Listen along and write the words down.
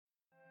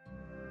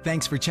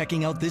Thanks for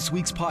checking out this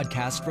week's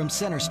podcast from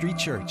Center Street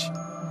Church.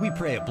 We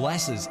pray it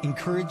blesses,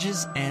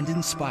 encourages, and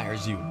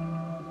inspires you.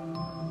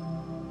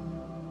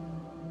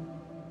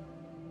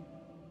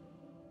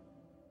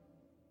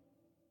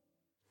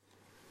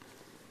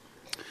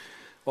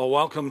 Well,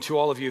 welcome to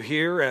all of you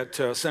here at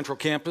Central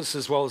Campus,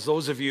 as well as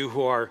those of you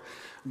who are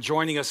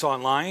joining us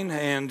online,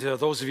 and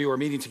those of you who are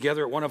meeting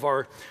together at one of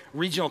our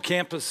regional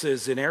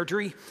campuses in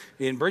Airdrie,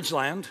 in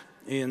Bridgeland,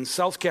 in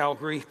South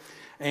Calgary,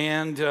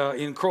 and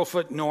in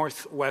Crowfoot,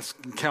 Northwest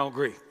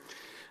Calgary.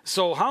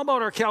 So how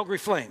about our Calgary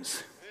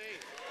Flames?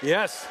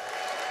 Yes.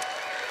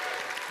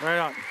 Right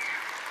on.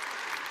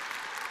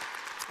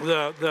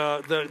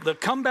 The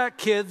comeback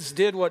kids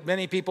did what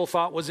many people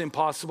thought was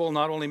impossible,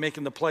 not only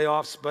making the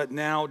playoffs, but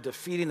now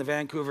defeating the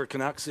Vancouver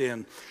Canucks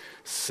in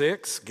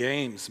 6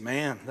 games.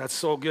 Man, that's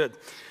so good.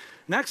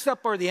 Next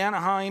up are the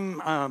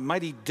Anaheim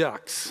Mighty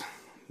Ducks.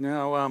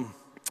 Now,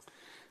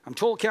 I'm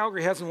told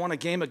Calgary hasn't won a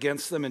game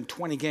against them in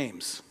 20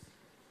 games.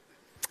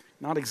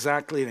 Not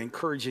exactly an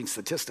encouraging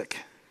statistic.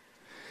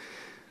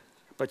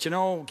 But you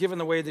know, given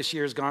the way this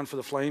year's gone for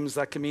the Flames,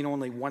 that can mean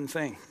only one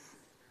thing.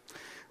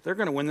 They're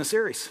going to win the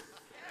series.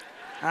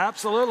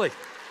 Absolutely.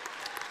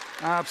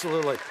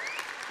 Absolutely.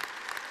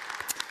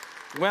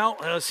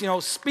 Well,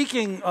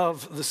 speaking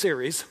of the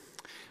series,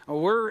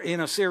 we're in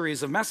a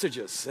series of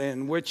messages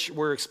in which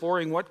we're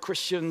exploring what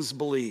Christians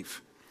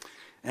believe.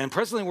 And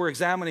presently we're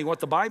examining what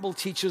the Bible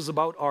teaches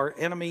about our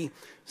enemy,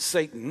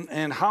 Satan,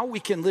 and how we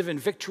can live in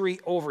victory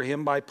over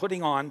him by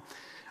putting on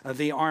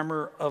the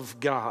armor of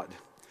God.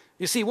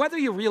 You see, whether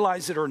you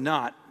realize it or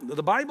not,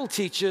 the Bible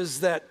teaches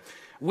that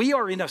we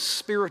are in a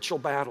spiritual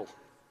battle.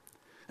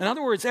 In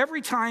other words,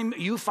 every time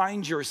you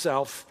find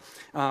yourself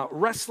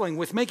wrestling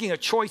with making a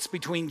choice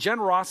between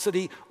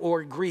generosity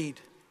or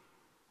greed,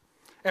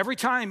 every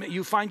time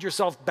you find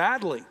yourself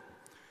battling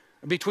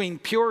between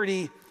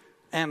purity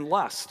and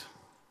lust,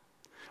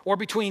 or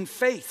between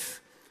faith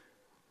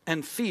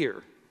and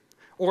fear,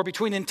 or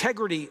between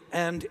integrity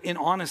and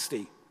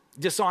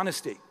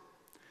dishonesty,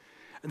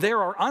 there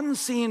are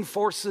unseen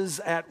forces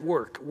at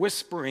work,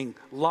 whispering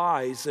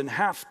lies and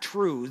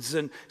half-truths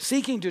and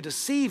seeking to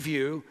deceive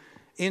you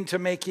into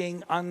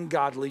making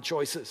ungodly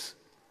choices.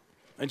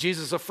 And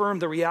Jesus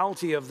affirmed the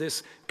reality of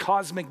this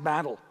cosmic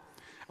battle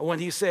when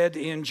he said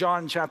in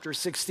John chapter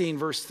 16,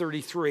 verse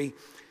 33,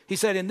 he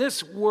said, "In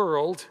this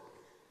world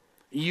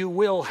you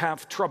will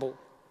have trouble."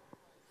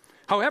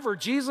 However,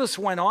 Jesus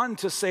went on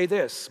to say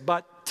this,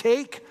 "But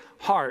take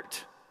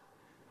heart,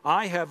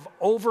 I have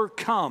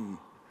overcome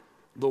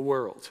the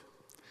world."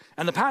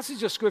 And the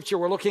passage of Scripture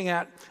we're looking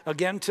at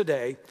again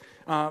today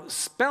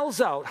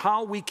spells out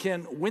how we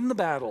can win the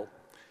battle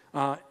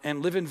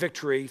and live in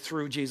victory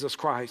through Jesus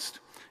Christ.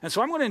 And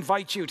so I'm going to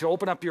invite you to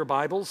open up your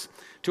Bibles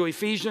to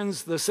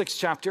Ephesians, the 6th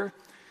chapter,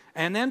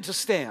 and then to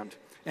stand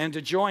and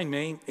to join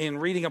me in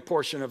reading a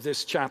portion of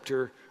this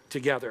chapter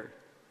together.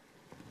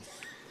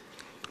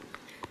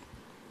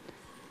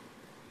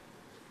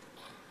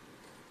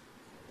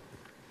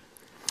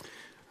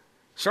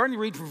 Starting to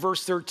read from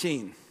verse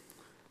 13.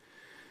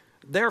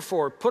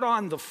 "Therefore, put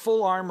on the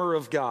full armor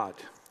of God,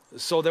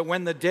 so that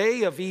when the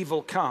day of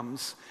evil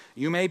comes,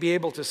 you may be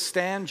able to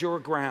stand your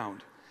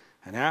ground.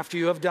 And after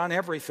you have done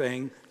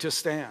everything, to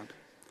stand.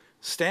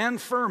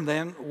 Stand firm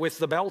then with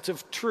the belt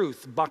of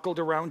truth buckled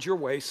around your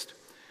waist,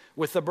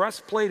 with the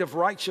breastplate of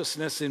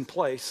righteousness in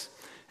place,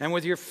 and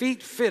with your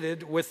feet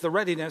fitted with the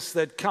readiness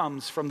that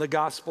comes from the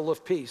gospel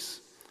of peace.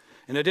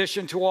 In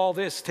addition to all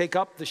this, take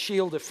up the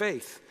shield of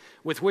faith,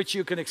 with which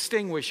you can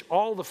extinguish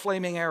all the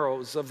flaming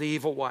arrows of the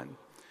evil one.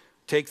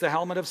 Take the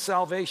helmet of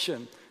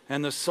salvation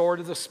and the sword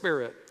of the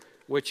Spirit,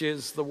 which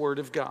is the word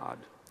of God."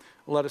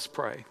 Let us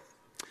pray.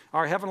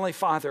 Our Heavenly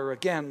Father,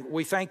 again,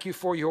 we thank you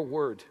for your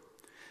word.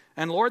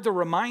 And Lord, the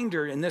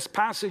reminder in this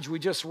passage we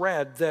just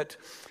read that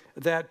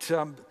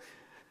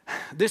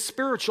this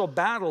spiritual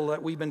battle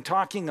that we've been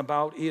talking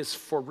about is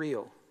for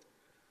real.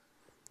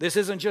 This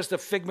isn't just a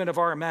figment of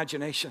our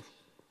imagination.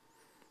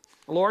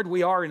 Lord,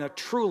 we are in a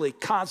truly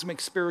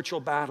cosmic spiritual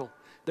battle.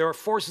 There are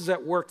forces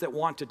at work that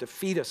want to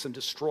defeat us and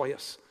destroy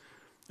us.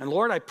 And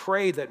Lord, I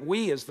pray that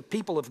we as the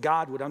people of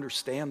God would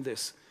understand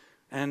this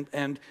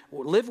and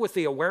live with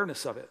the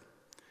awareness of it.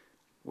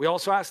 We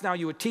also ask now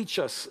you would teach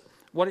us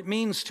what it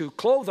means to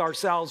clothe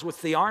ourselves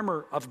with the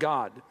armor of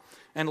God.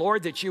 And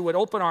Lord, that you would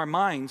open our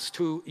minds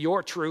to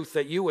your truth,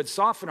 that you would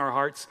soften our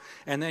hearts,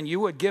 and then you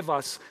would give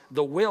us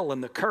the will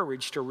and the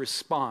courage to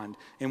respond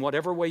in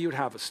whatever way you'd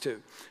have us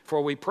to.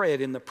 For we pray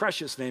it in the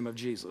precious name of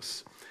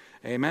Jesus.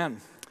 Amen.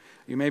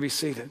 You may be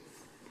seated.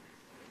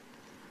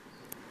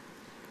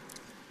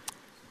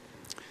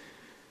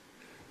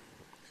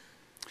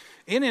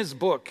 In his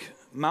book,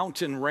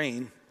 Mountain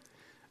Rain,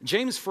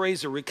 James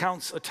Fraser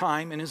recounts a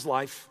time in his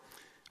life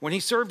when he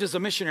served as a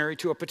missionary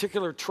to a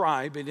particular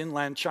tribe in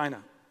inland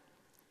China.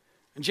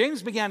 And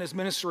James began his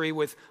ministry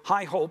with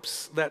high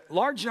hopes that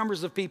large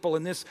numbers of people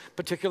in this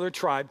particular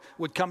tribe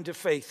would come to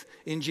faith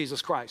in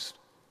Jesus Christ.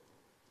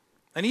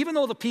 And even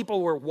though the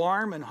people were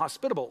warm and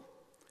hospitable,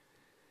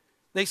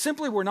 they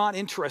simply were not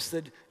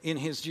interested in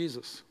his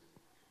Jesus.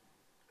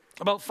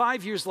 About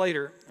 5 years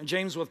later,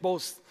 James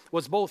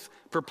was both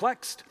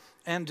perplexed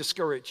and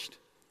discouraged.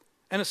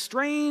 And a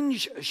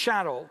strange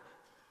shadow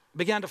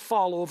began to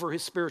fall over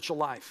his spiritual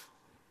life.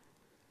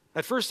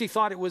 At first he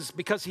thought it was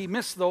because he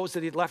missed those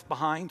that he'd left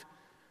behind,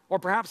 or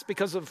perhaps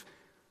because of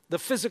the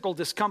physical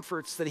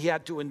discomforts that he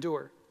had to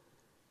endure.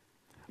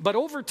 But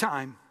over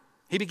time,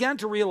 he began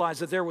to realize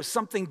that there was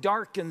something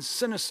dark and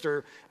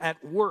sinister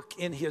at work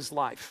in his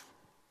life.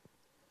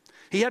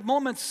 He had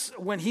moments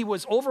when he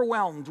was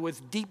overwhelmed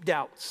with deep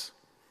doubts,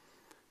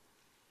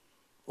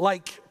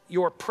 like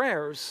your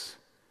prayers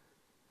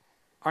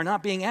are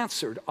not being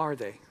answered, are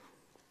they?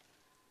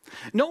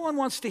 No one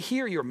wants to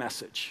hear your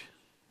message,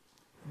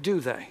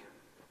 do they?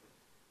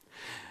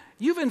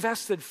 You've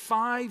invested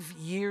 5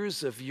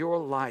 years of your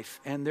life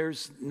and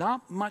there's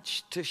not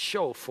much to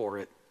show for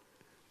it,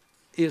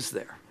 is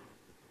there?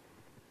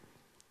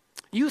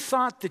 You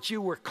thought that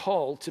you were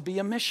called to be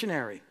a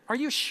missionary. Are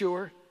you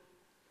sure?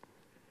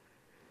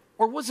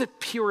 Or was it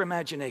pure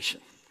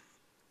imagination?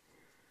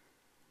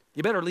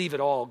 You better leave it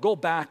all. Go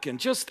back and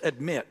just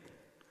admit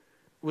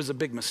it was a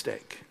big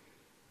mistake.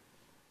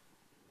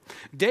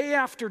 Day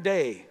after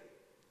day,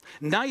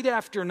 night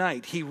after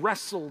night, he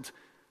wrestled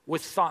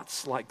with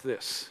thoughts like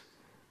this.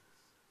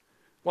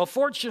 Well,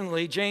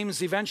 fortunately,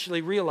 James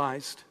eventually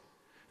realized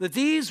that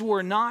these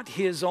were not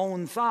his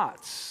own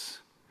thoughts.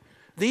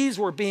 These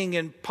were being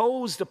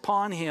imposed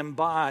upon him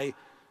by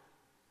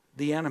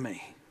the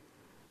enemy.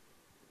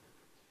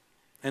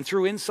 And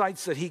through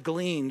insights that he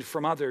gleaned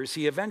from others,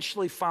 he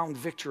eventually found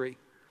victory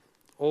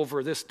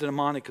over this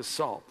demonic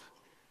assault.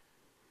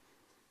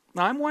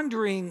 Now, I'm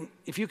wondering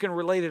if you can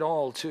relate it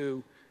all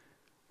to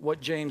what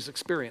James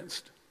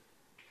experienced.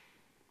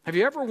 Have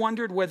you ever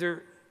wondered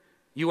whether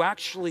you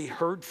actually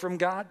heard from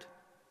God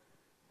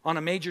on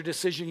a major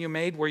decision you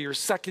made where you're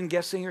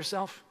second-guessing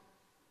yourself?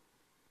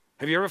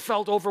 Have you ever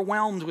felt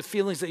overwhelmed with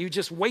feelings that you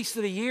just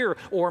wasted a year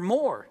or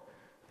more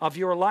of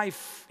your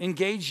life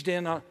engaged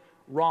in a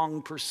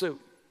wrong pursuit?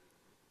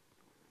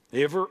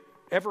 Have you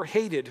ever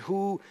hated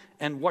who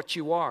and what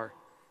you are?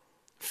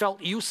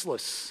 Felt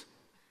useless,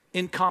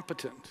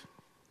 incompetent?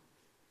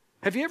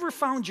 Have you ever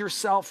found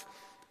yourself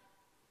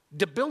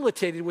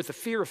debilitated with the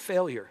fear of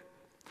failure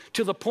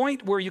to the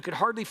point where you could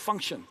hardly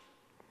function,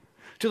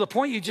 to the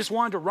point you just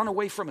wanted to run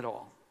away from it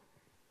all?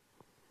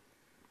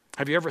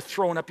 Have you ever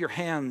thrown up your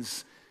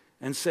hands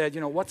and said,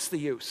 what's the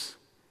use?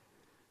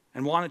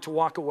 And wanted to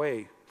walk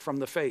away from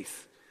the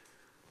faith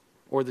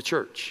or the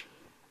church?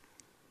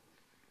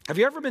 Have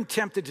you ever been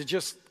tempted to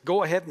just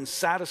go ahead and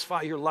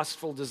satisfy your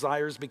lustful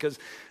desires because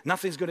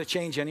nothing's going to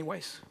change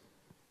anyways?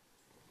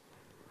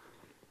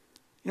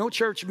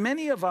 Church,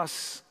 many of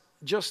us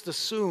just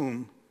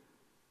assume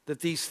that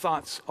these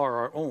thoughts are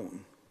our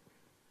own.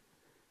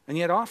 And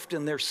yet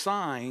often they're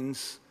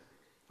signs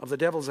of the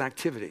devil's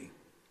activity.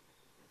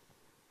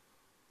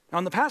 Now,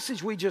 in the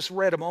passage we just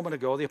read a moment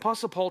ago, the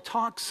Apostle Paul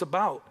talks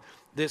about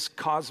this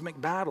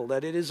cosmic battle,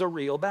 that it is a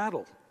real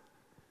battle.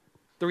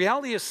 The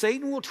reality is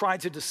Satan will try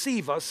to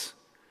deceive us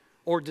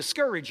or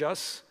discourage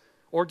us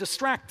or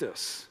distract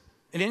us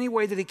in any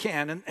way that he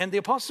can. And the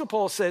Apostle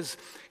Paul says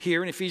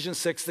here in Ephesians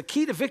 6, the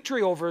key to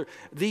victory over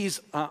these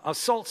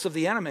assaults of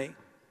the enemy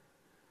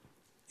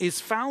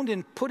is found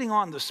in putting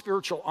on the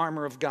spiritual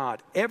armor of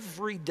God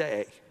every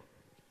day,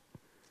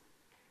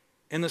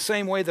 in the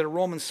same way that a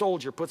Roman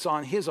soldier puts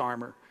on his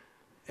armor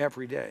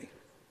every day.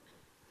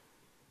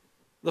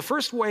 The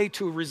first way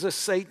to resist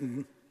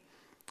Satan,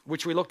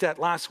 which we looked at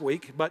last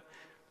week, but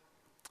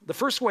the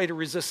first way to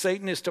resist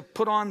Satan is to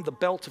put on the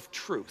belt of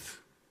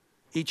truth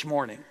each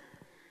morning.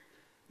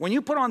 When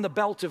you put on the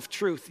belt of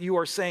truth, you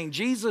are saying,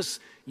 Jesus,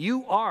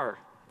 you are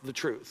the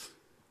truth.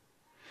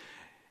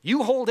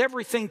 You hold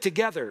everything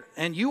together,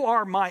 and you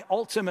are my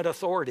ultimate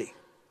authority.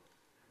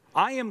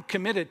 I am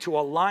committed to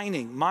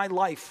aligning my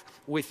life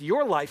with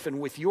your life and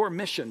with your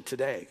mission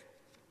today.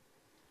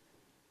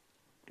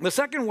 The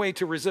second way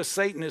to resist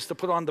Satan is to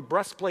put on the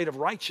breastplate of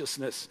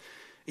righteousness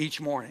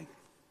each morning.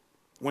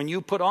 When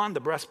you put on the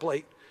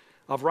breastplate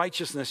of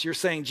righteousness, you're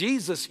saying,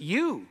 Jesus,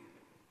 you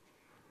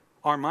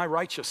are my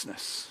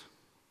righteousness.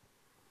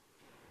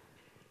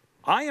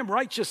 I am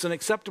righteous and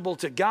acceptable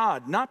to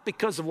God, not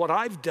because of what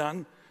I've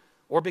done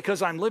or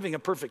because I'm living a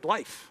perfect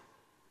life.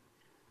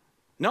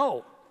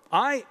 No,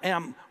 I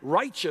am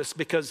righteous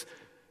because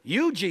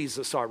you,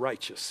 Jesus, are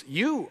righteous.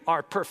 You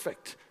are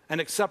perfect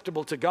and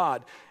acceptable to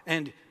God,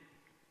 and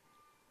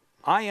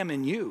I am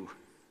in you,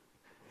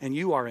 and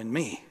you are in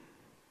me.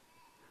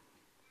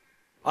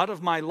 Out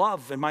of my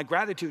love and my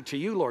gratitude to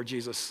you, Lord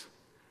Jesus,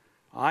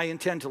 I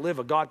intend to live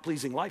a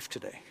God-pleasing life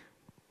today.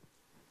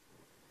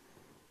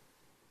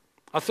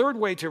 A third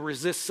way to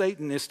resist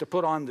Satan is to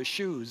put on the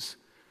shoes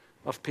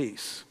of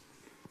peace.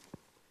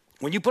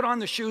 When you put on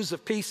the shoes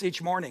of peace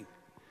each morning,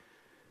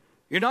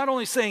 you're not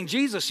only saying,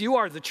 Jesus, you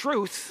are the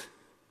truth.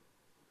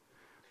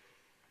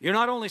 You're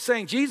not only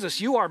saying,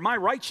 Jesus, you are my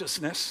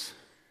righteousness,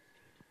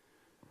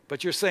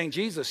 but you're saying,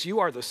 Jesus, you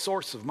are the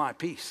source of my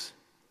peace.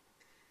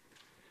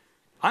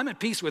 I'm at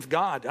peace with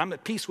God. I'm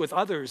at peace with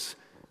others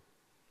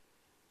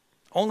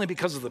only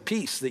because of the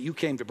peace that you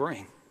came to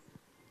bring.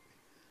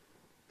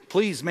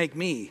 Please make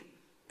me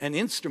an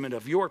instrument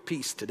of your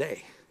peace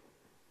today.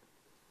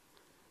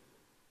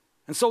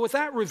 And so with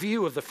that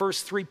review of the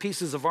first 3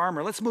 pieces of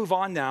armor, let's move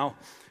on now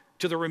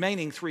to the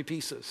remaining 3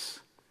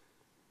 pieces.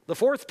 The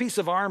 4th piece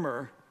of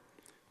armor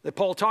that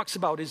Paul talks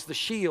about is the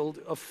shield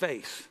of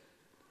faith.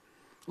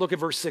 Look at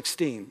verse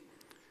 16.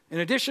 In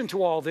addition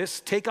to all this,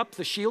 take up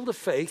the shield of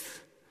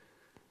faith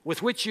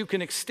with which you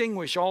can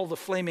extinguish all the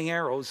flaming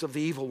arrows of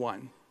the evil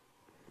one.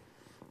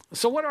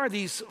 So what are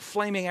these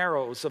flaming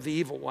arrows of the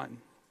evil one?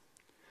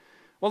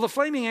 Well, the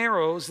flaming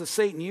arrows that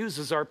Satan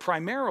uses are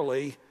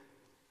primarily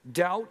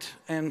doubt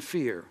and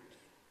fear,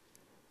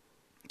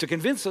 to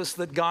convince us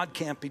that God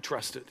can't be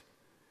trusted,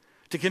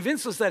 to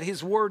convince us that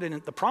his word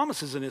and the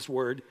promises in his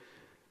word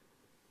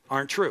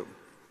aren't true.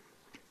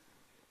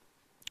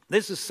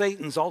 This is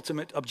Satan's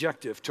ultimate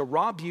objective, to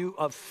rob you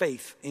of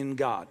faith in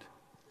God.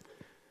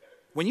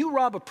 When you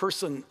rob a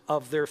person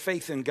of their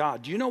faith in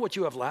God, do you know what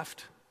you have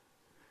left?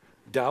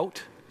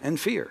 Doubt and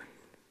fear.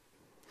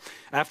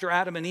 After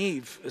Adam and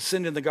Eve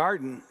sinned in the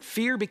garden,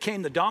 fear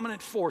became the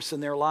dominant force in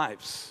their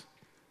lives.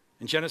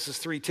 In Genesis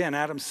 3:10,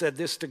 Adam said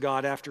this to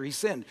God after he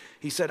sinned.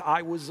 He said,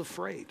 I was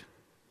afraid.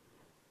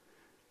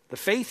 The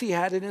faith he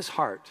had in his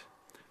heart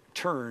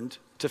turned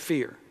to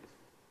fear.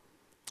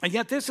 And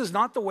yet this is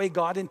not the way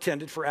God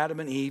intended for Adam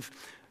and Eve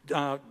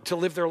to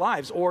live their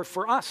lives, or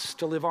for us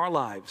to live our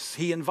lives.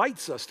 He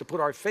invites us to put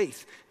our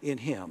faith in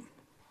him.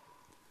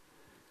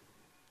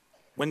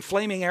 When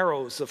flaming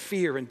arrows of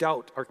fear and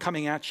doubt are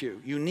coming at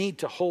you, you need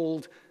to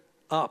hold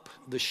up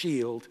the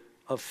shield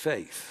of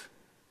faith.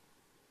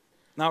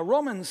 Now, a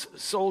Roman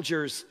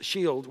soldier's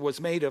shield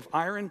was made of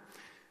iron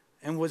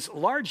and was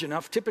large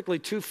enough, typically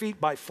 2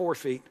 feet by 4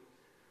 feet,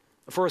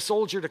 for a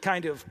soldier to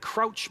kind of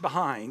crouch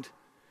behind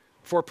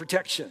for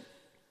protection.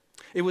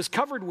 It was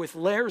covered with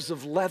layers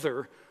of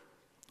leather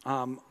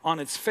on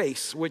its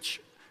face,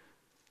 which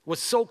was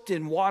soaked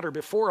in water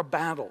before a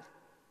battle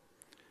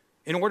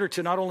in order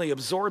to not only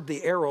absorb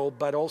the arrow,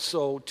 but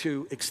also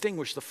to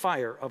extinguish the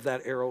fire of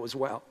that arrow as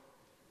well.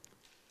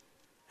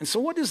 And so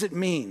what does it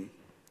mean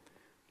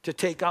to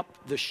take up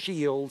the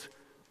shield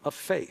of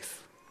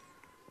faith?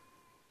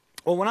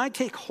 Well, when I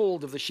take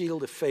hold of the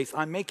shield of faith,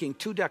 I'm making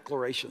 2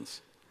 declarations.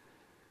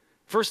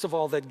 First of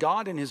all, that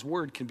God and his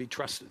word can be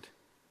trusted.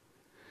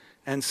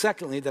 And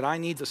secondly, that I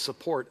need the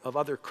support of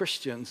other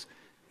Christians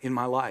in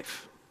my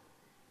life.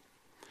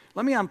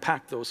 Let me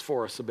unpack those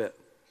for us a bit.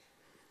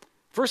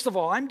 First of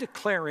all, I'm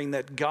declaring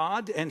that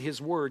God and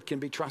his word can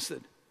be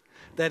trusted.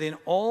 That in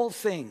all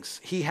things,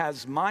 he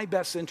has my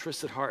best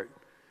interests at heart,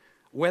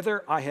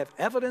 whether I have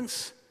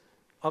evidence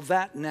of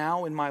that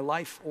now in my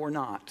life or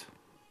not.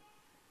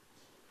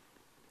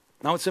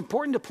 Now, it's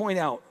important to point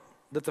out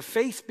that the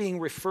faith being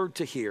referred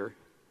to here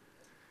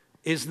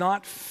is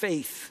not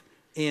faith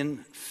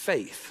in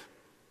faith.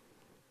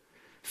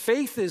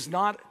 Faith is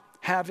not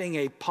having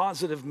a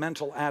positive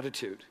mental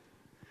attitude.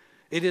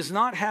 It is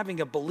not having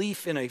a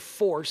belief in a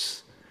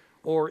force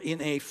or in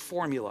a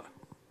formula.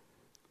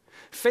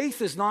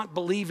 Faith is not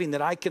believing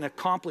that I can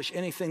accomplish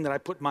anything that I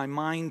put my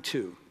mind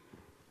to.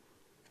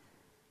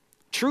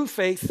 True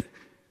faith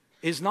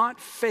is not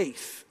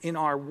faith in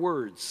our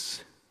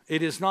words.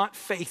 It is not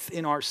faith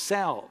in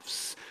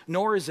ourselves,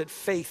 nor is it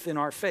faith in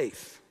our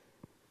faith.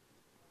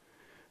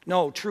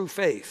 No, true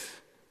faith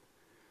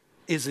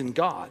is in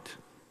God.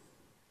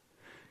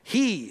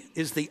 He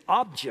is the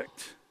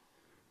object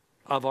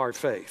of our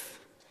faith.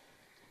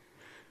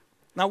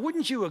 Now,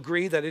 wouldn't you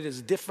agree that it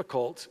is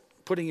difficult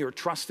putting your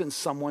trust in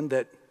someone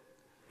that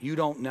you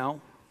don't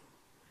know?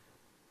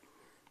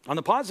 On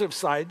the positive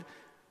side,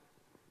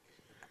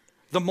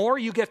 the more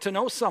you get to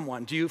know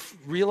someone, do you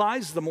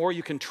realize the more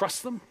you can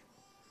trust them?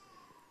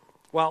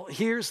 Well,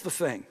 here's the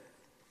thing.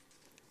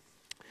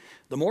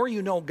 The more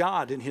you know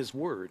God and his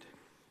word,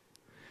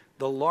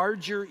 the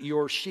larger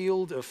your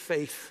shield of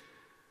faith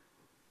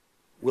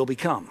will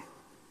become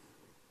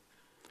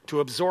to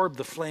absorb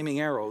the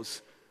flaming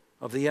arrows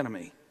of the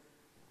enemy.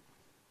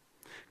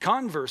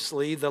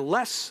 Conversely, the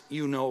less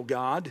you know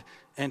God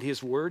and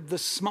his word, the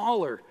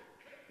smaller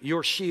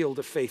your shield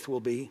of faith will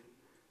be,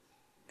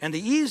 and the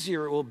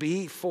easier it will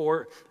be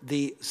for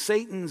the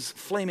Satan's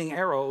flaming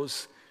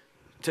arrows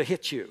to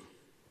hit you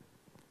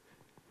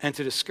and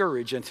to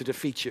discourage and to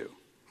defeat you.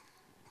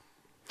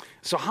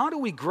 So how do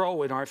we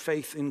grow in our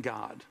faith in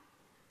God?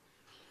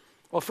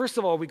 Well, first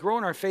of all, we grow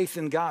in our faith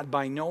in God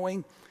by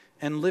knowing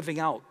and living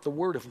out the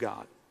word of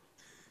God.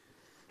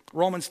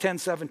 Romans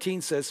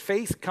 10:17 says,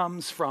 faith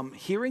comes from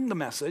hearing the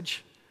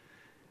message,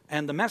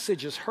 and the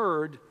message is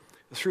heard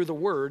through the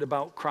word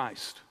about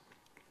Christ.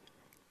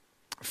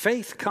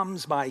 Faith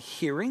comes by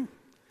hearing,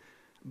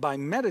 by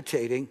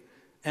meditating,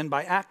 and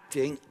by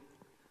acting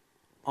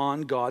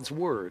on God's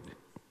word.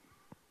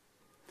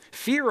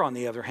 Fear, on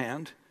the other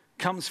hand,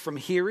 comes from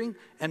hearing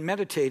and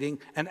meditating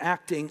and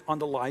acting on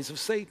the lies of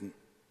Satan.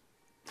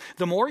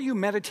 The more you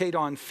meditate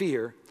on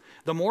fear,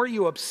 the more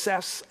you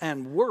obsess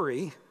and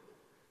worry,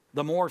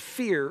 the more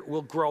fear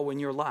will grow in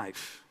your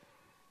life.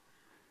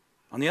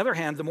 On the other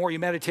hand, the more you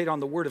meditate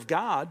on the word of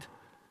God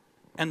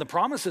and the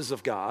promises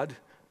of God,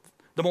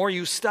 The more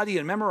you study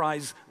and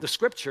memorize the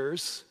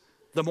scriptures,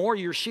 the more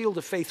your shield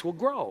of faith will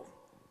grow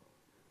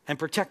and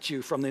protect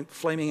you from the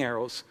flaming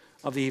arrows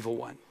of the evil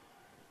one.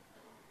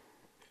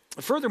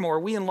 Furthermore,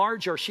 we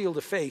enlarge our shield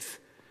of faith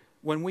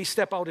when we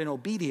step out in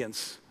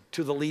obedience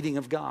to the leading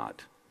of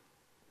God.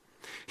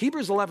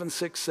 Hebrews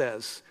 11:6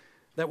 says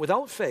that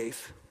without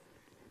faith,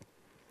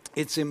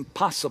 it's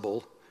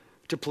impossible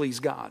to please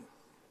God.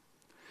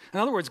 In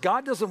other words,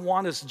 God doesn't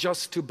want us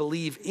just to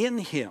believe in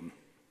him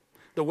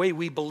the way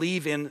we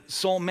believe in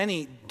so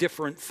many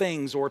different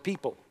things or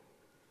people.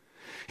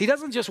 He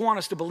doesn't just want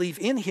us to believe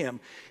in him,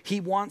 he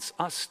wants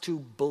us to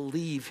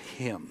believe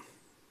him,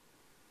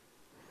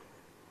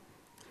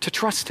 to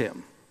trust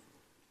him.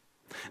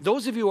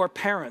 Those of you who are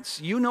parents,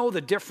 you know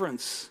the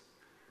difference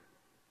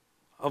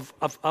of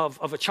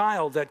a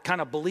child that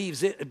kind of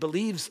believes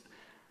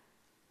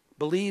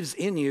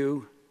in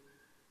you,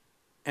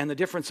 and the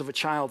difference of a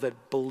child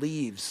that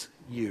believes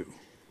you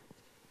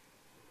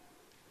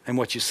and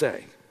what you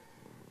say.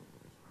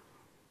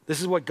 This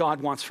is what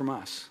God wants from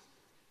us.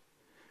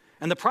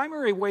 And the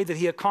primary way that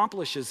he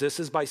accomplishes this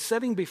is by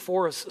setting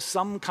before us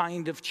some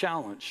kind of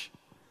challenge,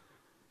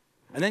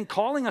 and then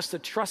calling us to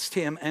trust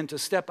him and to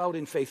step out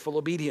in faithful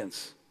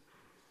obedience.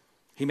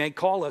 He may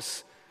call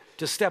us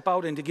to step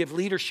out and to give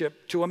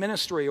leadership to a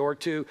ministry or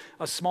to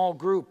a small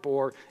group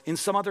or in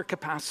some other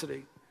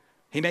capacity.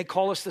 He may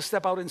call us to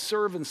step out and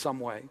serve in some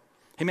way.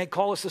 He may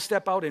call us to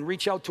step out and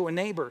reach out to a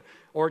neighbor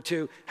or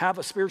to have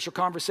a spiritual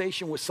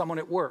conversation with someone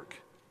at work.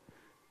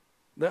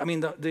 I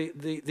mean,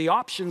 the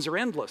options are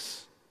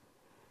endless.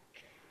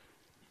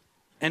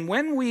 And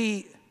when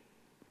we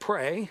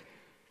pray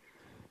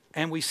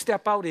and we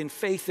step out in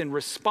faith in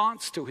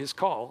response to his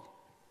call,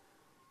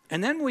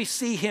 and then we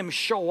see him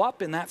show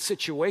up in that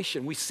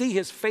situation, we see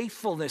his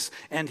faithfulness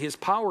and his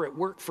power at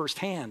work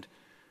firsthand,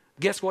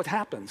 guess what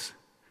happens?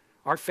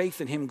 Our faith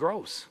in him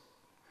grows.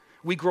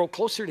 We grow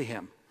closer to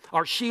him.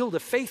 Our shield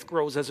of faith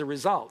grows as a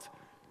result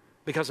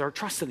because our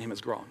trust in him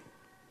has grown.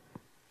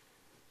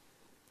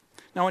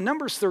 Now in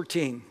Numbers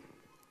 13,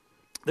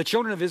 the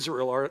children of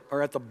Israel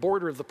are at the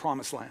border of the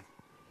promised land.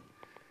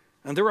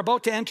 And they're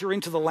about to enter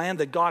into the land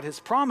that God has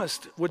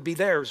promised would be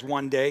theirs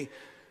one day,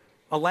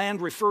 a land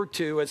referred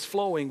to as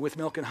flowing with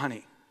milk and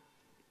honey.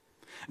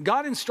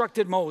 God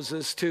instructed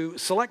Moses to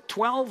select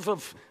 12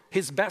 of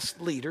his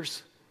best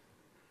leaders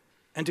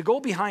and to go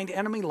behind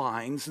enemy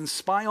lines and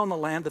spy on the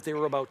land that they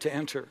were about to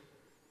enter.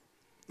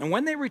 And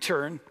when they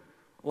return,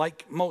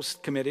 like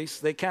most committees,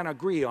 they can't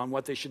agree on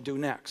what they should do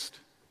next.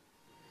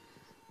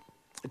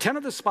 10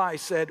 of the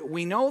spies said,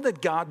 "We know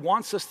that God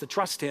wants us to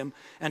trust him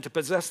and to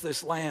possess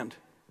this land.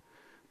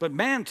 But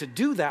man, to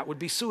do that would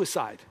be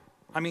suicide.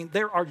 I mean,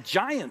 there are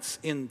giants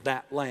in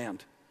that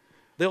land.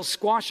 They'll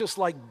squash us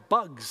like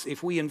bugs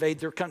if we invade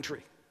their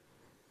country."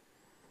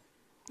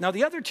 Now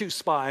the other 2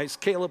 spies,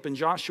 Caleb and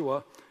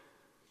Joshua,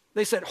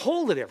 they said,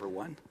 "Hold it,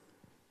 everyone.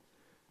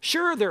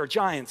 Sure, there are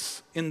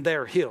giants in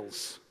their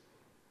hills,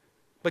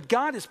 but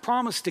God has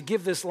promised to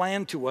give this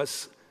land to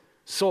us,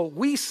 so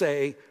we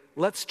say,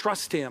 let's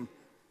trust him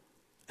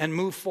and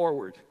move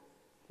forward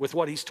with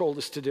what he's told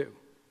us to do."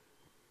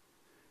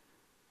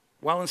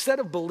 Well, instead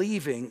of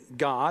believing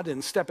God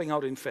and stepping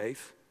out in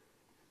faith,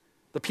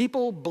 the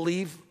people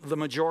believe the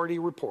majority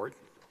report,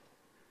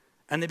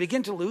 and they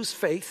begin to lose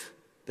faith.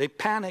 They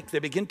panic, they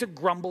begin to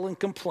grumble and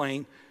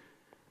complain,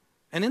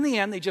 and in the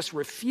end, they just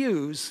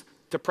refuse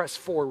to press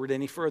forward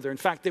any further. In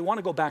fact, they want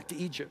to go back to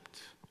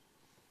Egypt,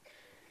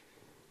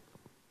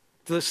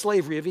 to the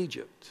slavery of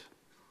Egypt.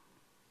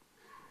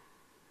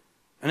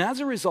 And as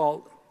a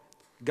result,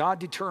 God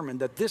determined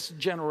that this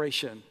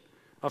generation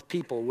of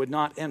people would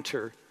not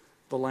enter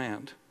the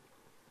land.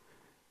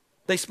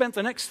 They spent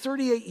the next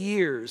 38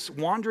 years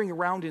wandering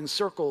around in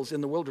circles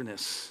in the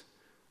wilderness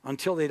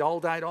until they'd all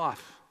died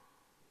off,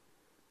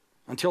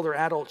 until their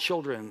adult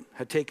children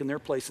had taken their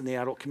place in the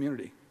adult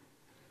community.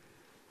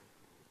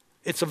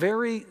 It's a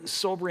very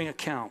sobering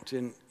account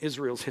in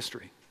Israel's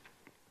history.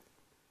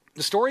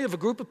 The story of a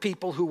group of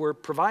people who were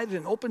provided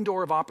an open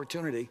door of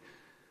opportunity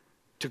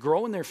to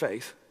grow in their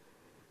faith,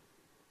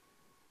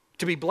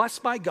 to be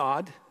blessed by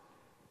God,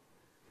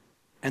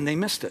 and they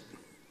missed it.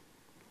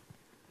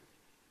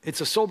 It's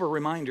a sober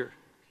reminder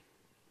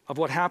of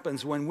what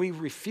happens when we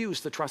refuse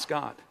to trust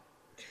God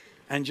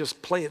and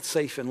just play it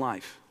safe in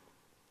life,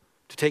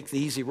 to take the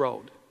easy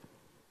road.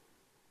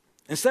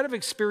 Instead of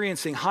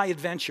experiencing high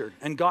adventure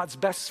and God's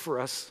best for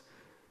us,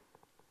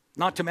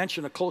 not to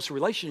mention a close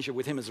relationship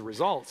with him as a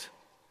result,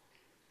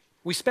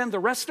 we spend the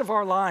rest of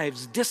our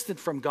lives distant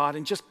from God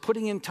and just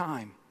putting in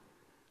time,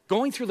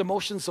 going through the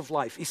motions of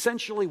life,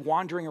 essentially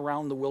wandering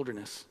around the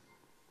wilderness.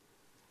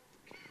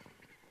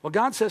 Well,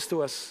 God says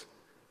to us,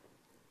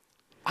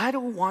 I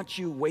don't want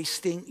you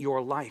wasting your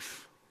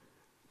life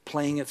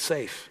playing it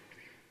safe,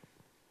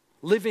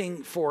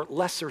 living for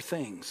lesser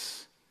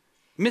things,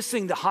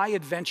 missing the high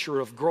adventure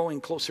of growing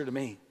closer to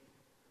me.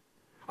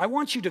 I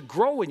want you to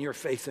grow in your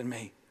faith in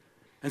me.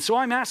 And so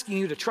I'm asking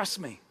you to trust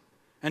me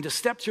and to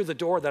step through the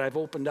door that I've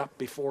opened up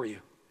before you.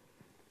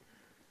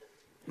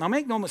 Now,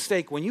 make no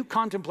mistake, when you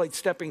contemplate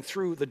stepping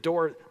through the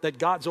door that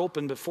God's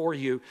opened before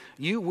you,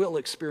 you will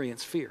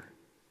experience fear.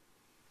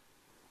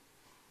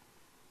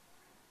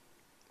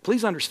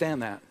 Please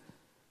understand that.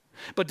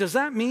 But does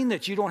that mean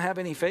that you don't have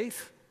any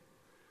faith?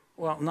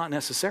 Well, not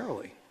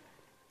necessarily.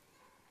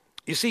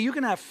 You see, you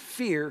can have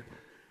fear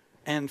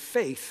and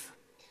faith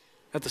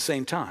at the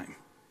same time.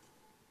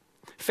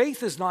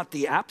 Faith is not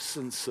the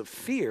absence of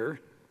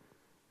fear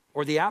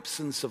or the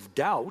absence of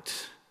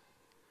doubt.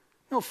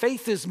 No,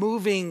 faith is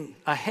moving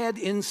ahead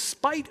in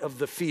spite of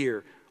the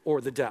fear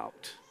or the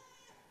doubt.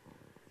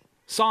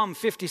 Psalm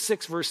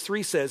 56 verse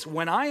 3 says,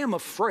 "When I am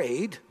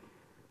afraid,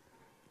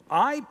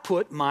 I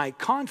put my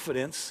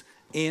confidence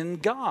in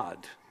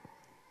God."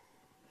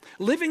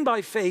 Living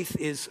by faith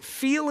is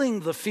feeling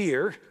the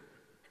fear,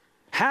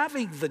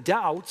 having the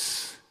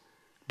doubts,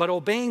 but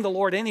obeying the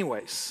Lord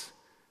anyways,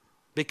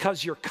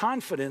 because your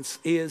confidence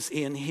is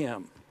in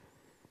Him.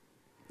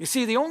 You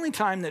see, the only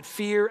time that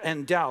fear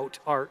and doubt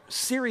are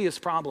serious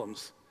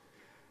problems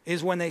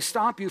is when they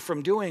stop you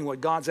from doing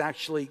what God's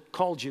actually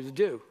called you to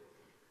do.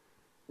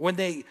 When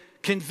they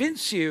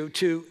convince you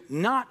to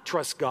not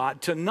trust God,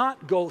 to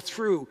not go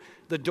through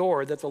the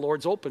door that the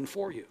Lord's opened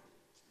for you.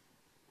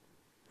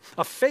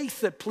 A faith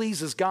that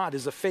pleases God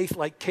is a faith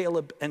like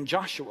Caleb and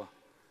Joshua.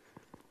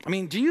 I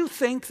mean, do you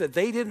think that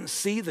they didn't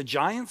see the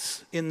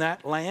giants in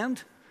that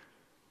land?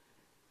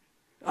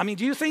 I mean,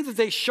 do you think that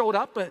they showed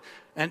up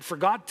and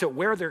forgot to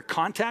wear their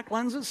contact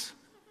lenses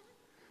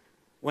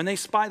when they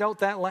spied out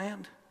that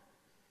land?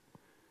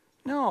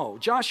 No,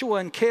 Joshua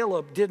and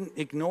Caleb didn't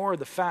ignore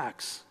the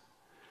facts.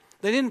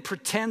 They didn't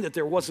pretend that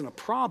there wasn't a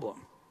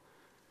problem.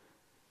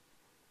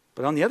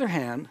 But on the other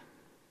hand,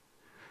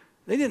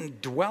 they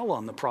didn't dwell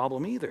on the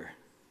problem either,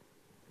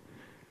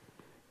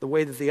 the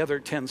way that the other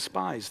 10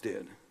 spies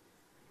did.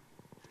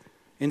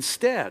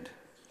 Instead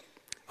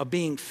of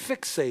being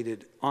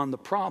fixated on the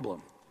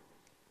problem,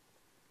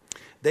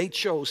 they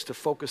chose to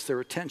focus their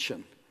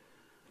attention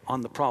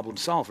on the problem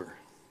solver.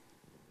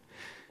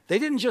 They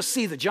didn't just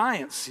see the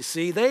giants, you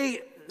see,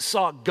 they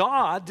saw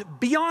God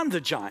beyond the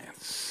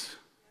giants.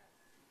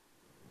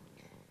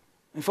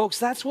 And folks,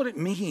 that's what it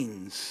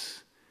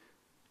means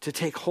to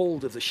take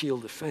hold of the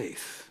shield of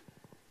faith.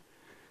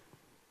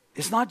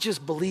 It's not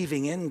just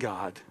believing in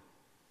God,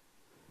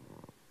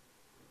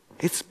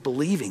 it's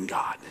believing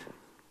God.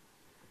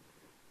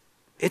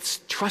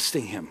 It's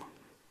trusting Him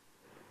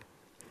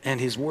and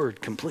His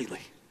word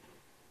completely.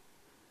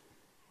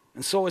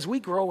 And so as we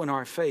grow in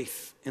our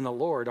faith in the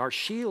Lord, our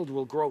shield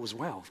will grow as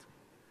well.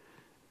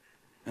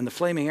 And the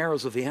flaming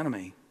arrows of the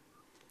enemy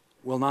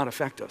will not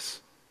affect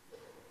us.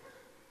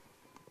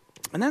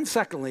 And then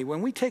secondly,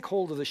 when we take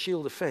hold of the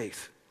shield of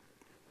faith,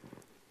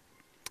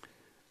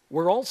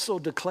 we're also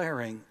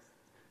declaring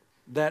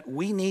that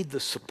we need the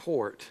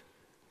support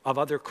of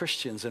other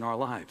Christians in our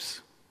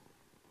lives.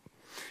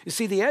 You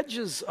see, the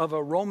edges of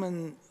a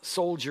Roman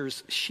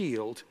soldier's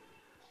shield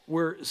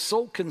were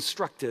so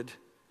constructed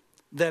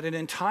that an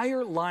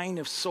entire line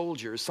of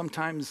soldiers,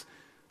 sometimes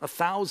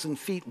 1,000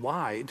 feet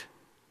wide,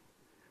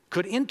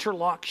 could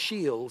interlock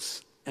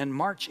shields and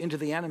march into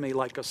the enemy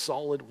like a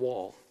solid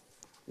wall,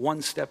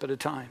 one step at a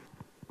time.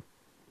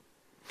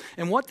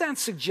 And what that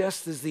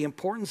suggests is the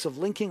importance of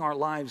linking our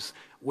lives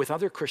with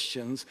other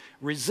Christians,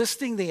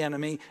 resisting the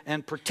enemy,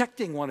 and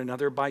protecting one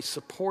another by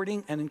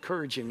supporting and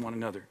encouraging one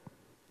another.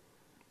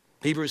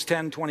 Hebrews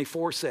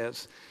 10:24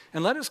 says,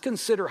 "And let us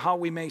consider how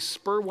we may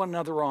spur one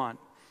another on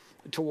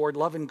toward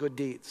love and good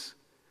deeds,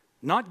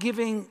 not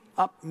giving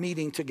up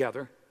meeting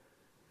together,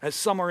 as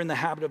some are in the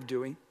habit of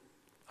doing,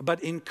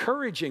 but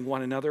encouraging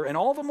one another, and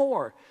all the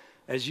more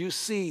as you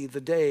see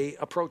the day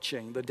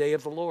approaching, the day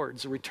of the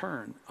Lord's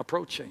return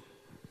approaching."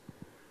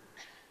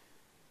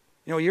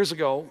 You know, years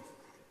ago,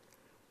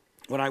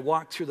 when I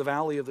walked through the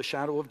valley of the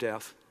shadow of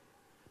death,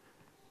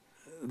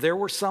 there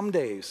were some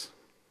days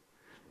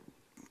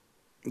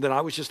that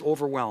I was just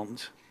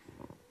overwhelmed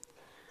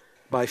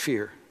by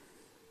fear.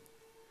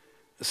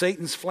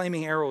 Satan's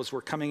flaming arrows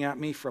were coming at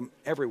me from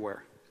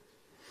everywhere.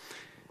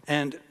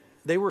 And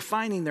they were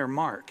finding their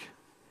mark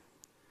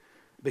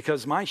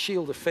because my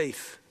shield of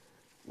faith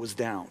was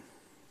down.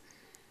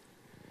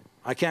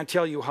 I can't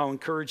tell you how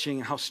encouraging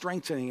and how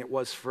strengthening it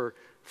was for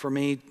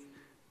me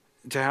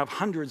to have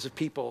hundreds of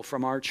people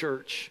from our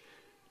church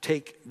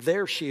take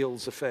their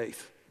shields of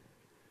faith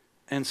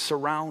and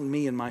surround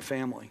me and my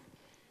family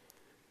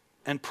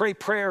and pray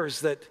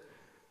prayers that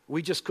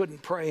we just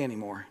couldn't pray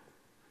anymore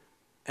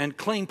and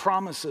claim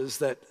promises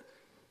that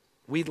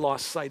we'd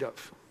lost sight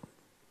of.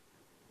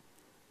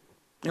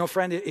 You know,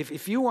 friend,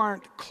 if you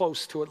aren't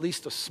close to at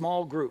least a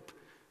small group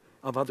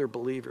of other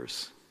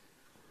believers,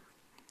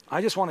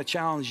 I just want to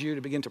challenge you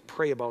to begin to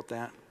pray about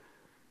that,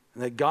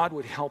 and that God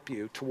would help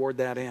you toward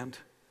that end,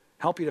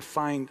 help you to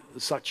find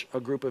such a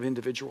group of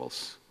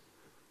individuals.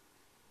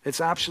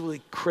 It's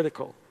absolutely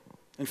critical.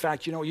 In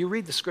fact, you know, you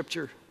read the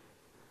scripture,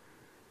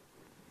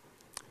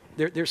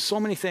 there's so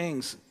many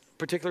things,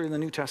 particularly in the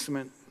New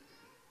Testament,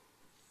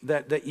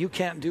 that you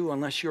can't do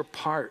unless you're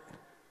part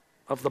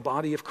of the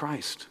body of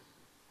Christ.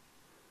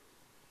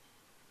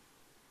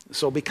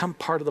 So become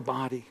part of the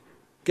body.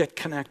 Get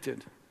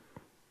connected.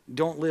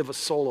 Don't live a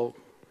solo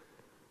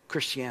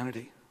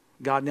Christianity.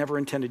 God never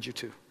intended you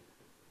to.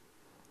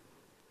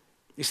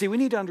 You see, we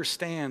need to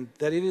understand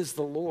that it is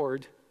the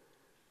Lord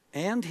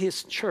and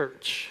his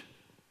church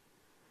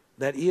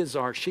that is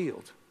our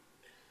shield.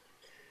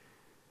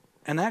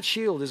 And that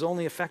shield is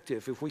only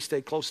effective if we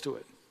stay close to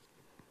it.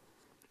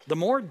 The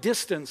more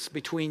distance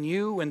between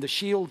you and the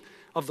shield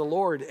of the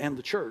Lord and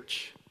the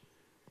church,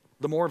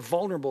 the more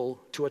vulnerable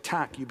to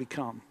attack you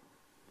become.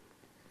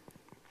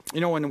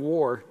 You know, in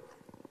war,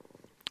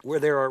 where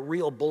there are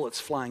real bullets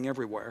flying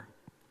everywhere,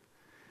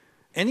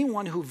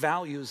 anyone who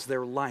values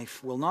their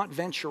life will not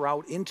venture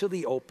out into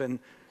the open,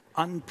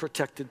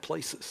 unprotected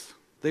places.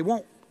 They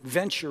won't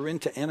venture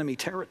into enemy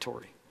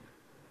territory.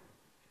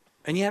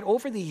 And yet,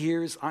 over the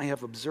years, I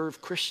have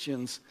observed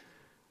Christians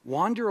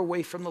wander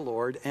away from the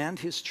Lord and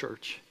his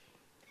church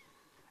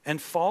and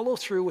follow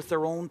through with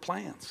their own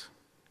plans.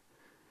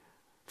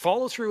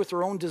 Follow through with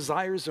their own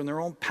desires and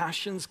their own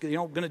passions,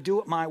 going to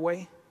do it my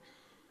way.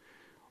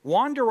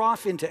 Wander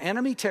off into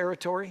enemy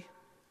territory.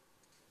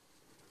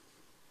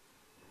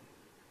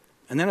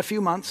 And then a few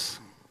months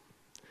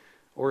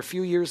or a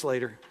few years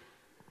later,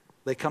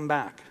 they come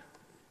back.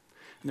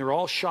 And they're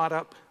all shot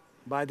up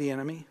by the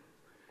enemy.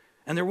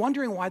 And they're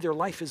wondering why their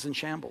life is in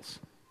shambles.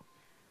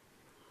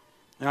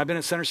 And I've been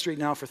at Center Street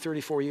now for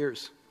 34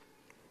 years.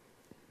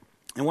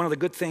 And one of the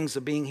good things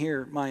of being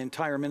here my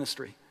entire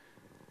ministry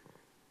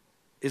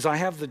is I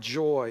have the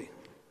joy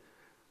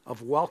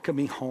of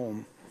welcoming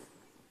home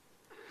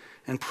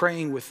and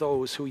praying with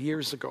those who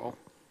years ago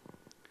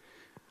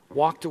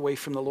walked away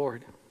from the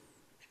Lord.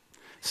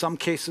 Some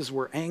cases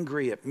were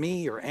angry at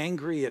me or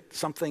angry at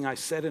something I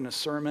said in a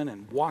sermon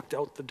and walked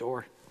out the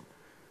door.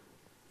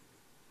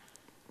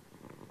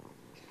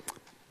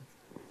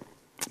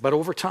 But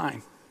over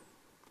time,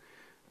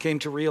 came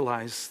to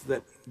realize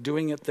that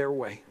doing it their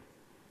way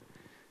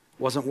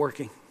wasn't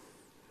working.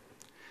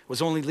 It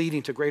was only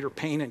leading to greater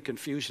pain and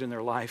confusion in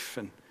their life.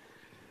 And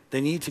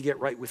they needed to get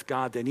right with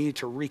God. They needed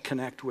to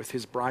reconnect with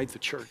his bride, the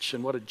church.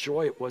 And what a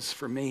joy it was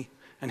for me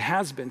and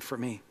has been for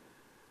me.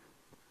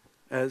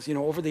 As you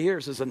know, over the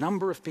years, as a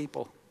number of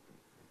people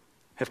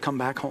have come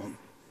back home,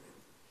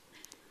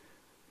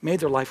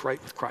 made their life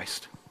right with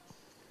Christ.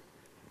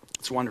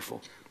 It's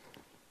wonderful.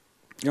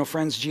 You know,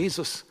 friends,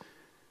 Jesus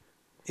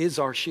is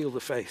our shield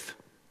of faith.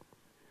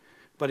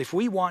 But if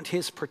we want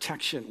his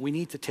protection, we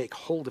need to take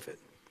hold of it.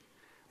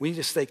 We need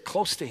to stay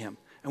close to him,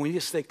 and we need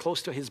to stay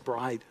close to his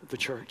bride, the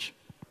church.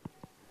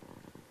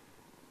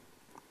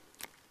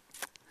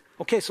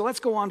 Okay, so let's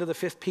go on to the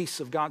fifth piece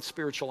of God's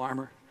spiritual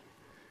armor,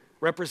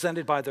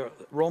 represented by the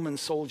Roman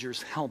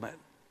soldier's helmet.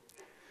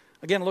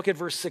 Again, look at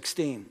verse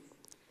 16.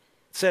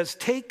 It says,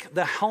 "Take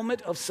the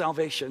helmet of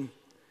salvation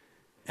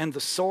and the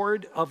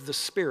sword of the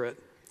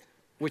Spirit,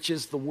 which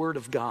is the word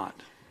of God."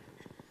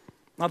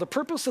 Now, the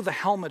purpose of the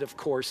helmet, of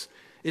course,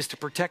 is to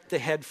protect the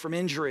head from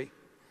injury.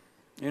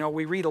 You know,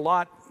 we read a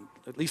lot,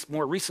 at least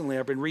more recently,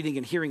 I've been reading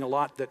and hearing a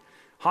lot that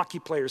hockey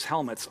players'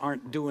 helmets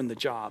aren't doing the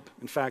job.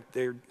 In fact,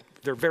 they're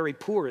very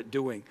poor at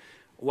doing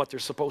what they're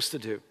supposed to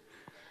do.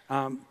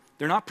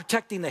 They're not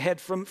protecting the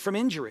head from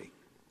injury.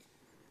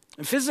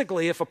 And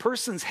physically, if a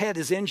person's head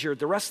is injured,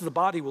 the rest of the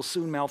body will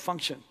soon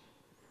malfunction.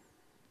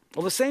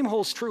 Well, the same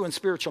holds true in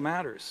spiritual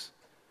matters.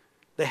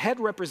 The head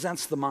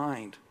represents the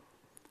mind.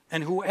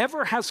 And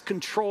whoever has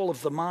control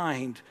of the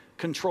mind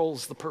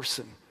controls the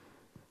person.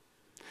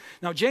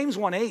 Now, James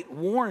 1:8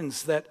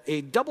 warns that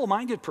a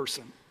double-minded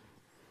person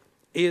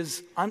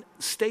is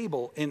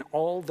unstable in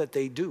all that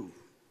they do.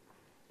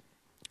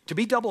 To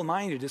be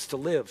double-minded is to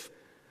live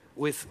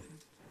with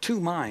two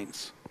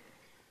minds.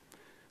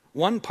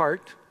 One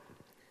part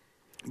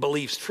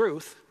believes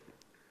truth,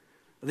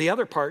 the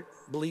other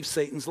part believes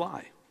Satan's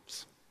lies.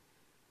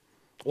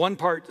 One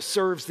part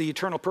serves the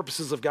eternal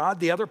purposes of God,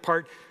 the other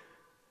part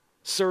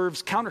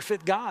serves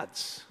counterfeit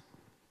gods.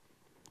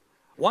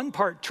 One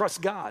part trusts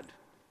God,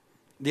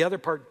 the other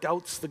part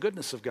doubts the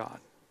goodness of God.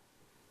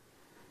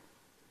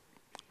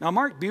 Now,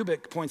 Mark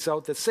Bubick points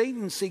out that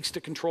Satan seeks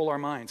to control our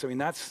minds. I mean,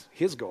 that's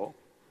his goal.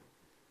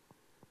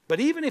 But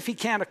even if he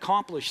can't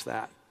accomplish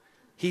that,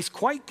 he's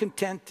quite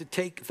content to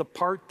take the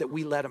part that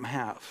we let him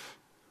have.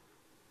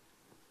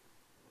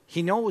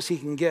 He knows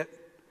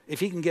if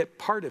he can get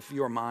part of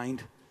your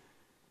mind,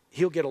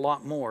 he'll get a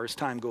lot more as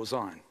time goes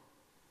on.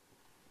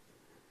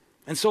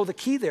 And so the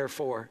key,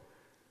 therefore,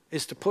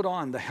 is to put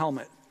on the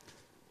helmet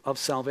of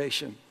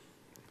salvation.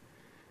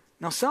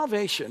 Now,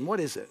 salvation, what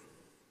is it?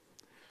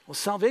 Well,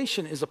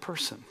 salvation is a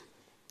person.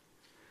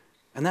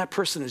 And that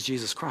person is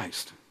Jesus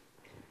Christ.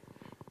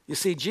 You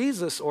see,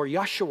 Jesus, or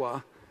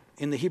Yeshua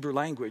in the Hebrew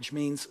language,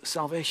 means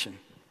salvation.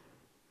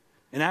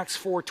 In Acts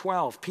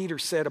 4:12, Peter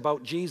said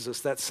about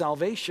Jesus that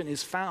salvation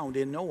is found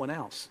in no one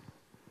else.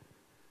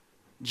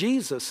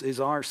 Jesus is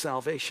our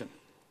salvation.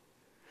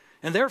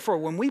 And therefore,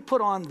 when we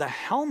put on the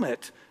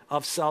helmet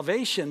of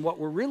salvation, what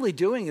we're really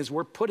doing is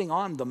we're putting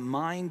on the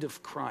mind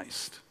of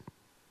Christ.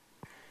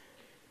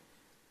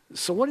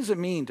 So what does it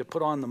mean to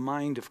put on the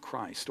mind of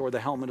Christ or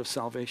the helmet of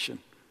salvation?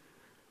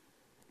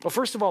 Well,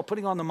 first of all,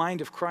 putting on the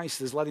mind of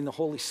Christ is letting the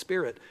Holy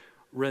Spirit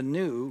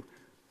renew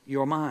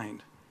your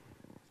mind.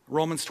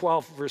 Romans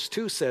 12, verse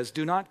 2 says,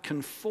 do not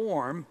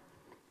conform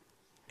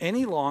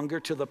any longer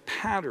to the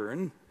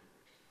pattern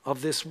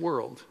of this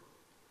world,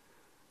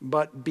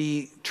 but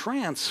be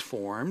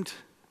transformed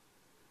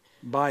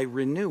by the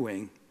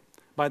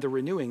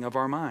renewing of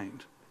our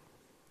mind.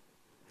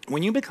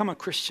 When you become a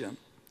Christian,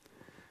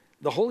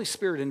 the Holy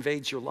Spirit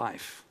invades your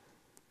life.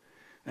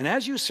 And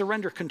as you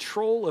surrender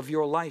control of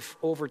your life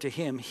over to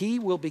Him, He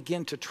will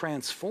begin to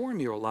transform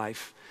your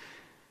life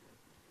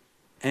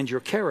and your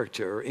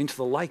character into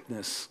the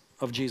likeness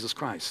of Jesus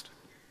Christ.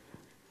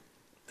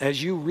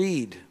 As you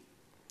read,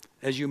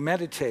 as you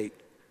meditate,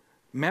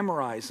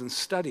 memorize, and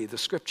study the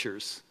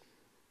Scriptures,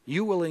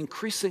 you will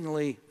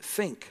increasingly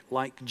think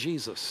like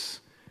Jesus.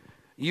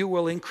 You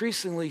will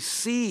increasingly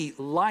see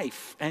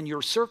life and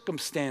your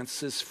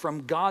circumstances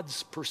from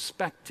God's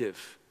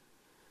perspective.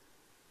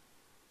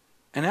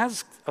 And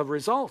as a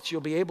result,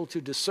 you'll be able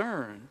to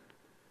discern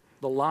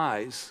the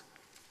lies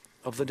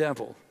of the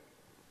devil.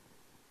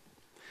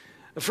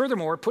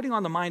 Furthermore, putting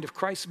on the mind of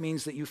Christ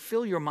means that you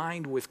fill your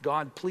mind with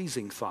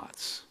God-pleasing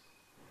thoughts.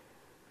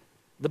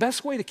 The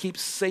best way to keep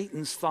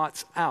Satan's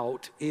thoughts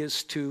out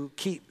is to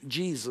keep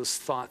Jesus'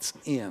 thoughts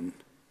in.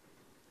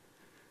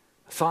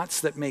 Thoughts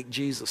that make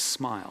Jesus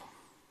smile.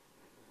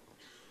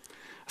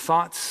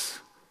 Thoughts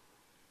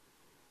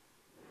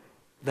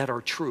that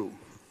are true,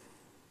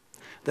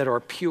 that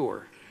are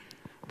pure,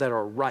 that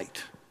are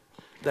right,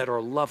 that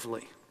are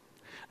lovely,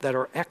 that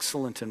are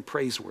excellent and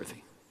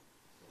praiseworthy.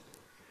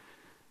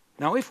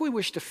 Now, if we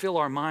wish to fill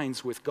our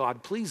minds with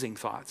God-pleasing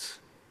thoughts,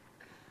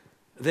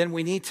 then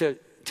we need to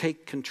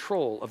take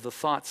control of the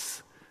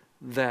thoughts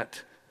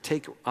that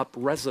take up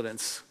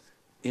residence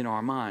in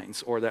our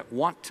minds, or that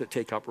want to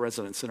take up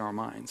residence in our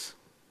minds.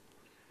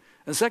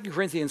 And 2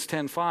 Corinthians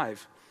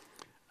 10:5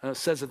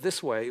 says it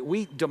this way: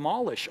 we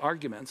demolish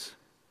arguments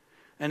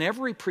and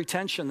every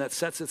pretension that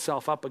sets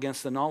itself up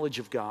against the knowledge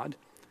of God,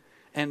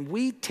 and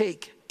we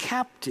take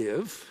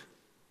captive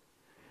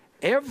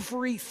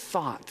every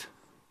thought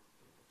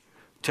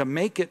to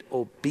make it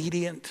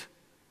obedient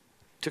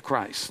to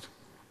Christ.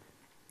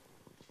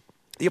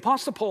 The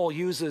Apostle Paul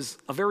uses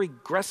a very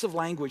aggressive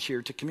language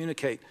here to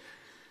communicate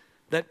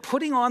that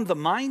putting on the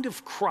mind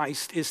of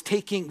Christ is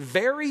taking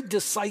very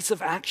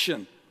decisive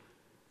action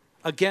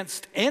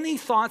against any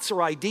thoughts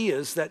or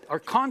ideas that are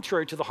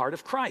contrary to the heart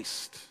of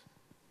Christ.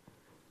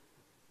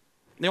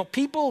 You know,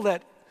 people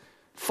that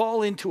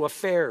fall into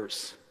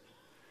affairs,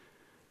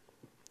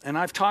 and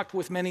I've talked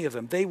with many of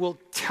them, they will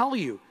tell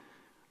you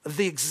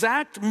the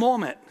exact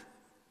moment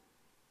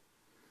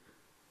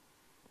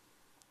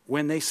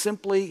when they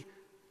simply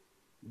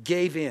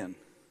gave in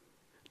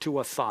to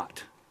a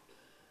thought.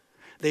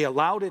 They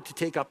allowed it to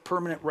take up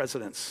permanent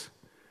residence,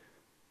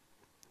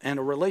 and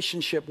a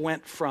relationship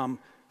went from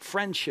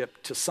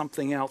friendship to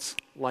something else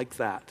like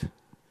that.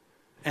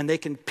 And they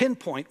can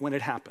pinpoint when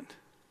it happened.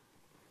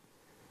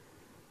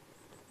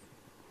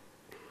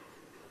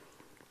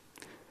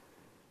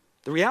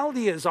 The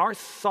reality is our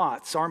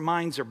thoughts, our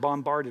minds are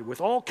bombarded with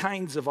all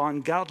kinds of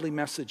ungodly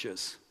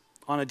messages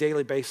on a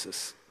daily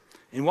basis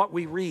in what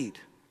we read,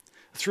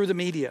 through the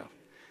media,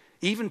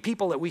 even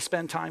people that we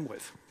spend time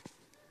with.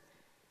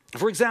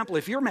 For example,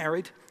 if you're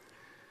married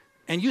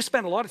and you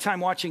spend a lot of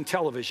time watching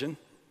television,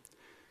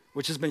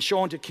 which has been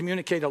shown to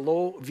communicate a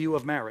low view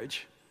of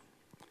marriage,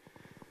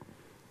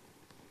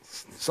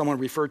 someone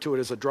referred to it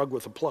as a drug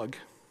with a plug.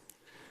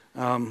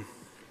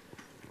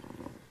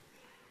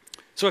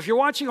 So if you're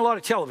watching a lot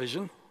of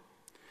television,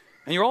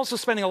 and you're also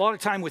spending a lot of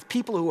time with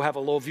people who have a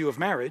low view of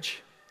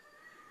marriage,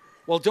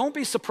 well, don't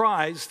be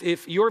surprised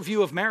if your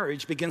view of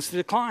marriage begins to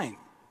decline.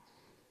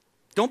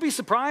 Don't be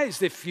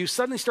surprised if you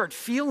suddenly start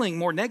feeling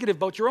more negative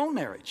about your own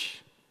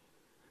marriage,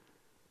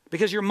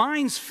 because your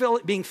mind's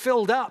being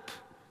filled up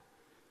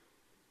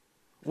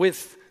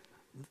with,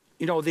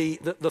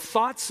 the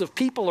thoughts of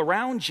people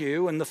around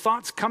you and the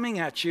thoughts coming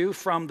at you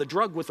from the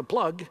drug with the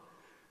plug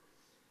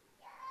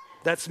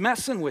that's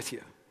messing with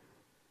you.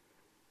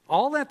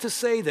 All that to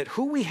say that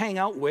who we hang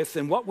out with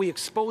and what we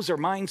expose our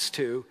minds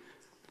to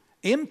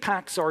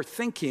impacts our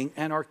thinking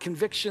and our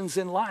convictions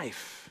in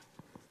life.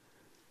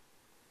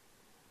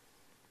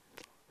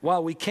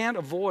 While we can't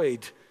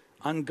avoid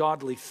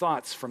ungodly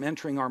thoughts from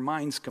entering our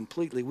minds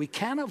completely, we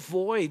can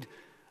avoid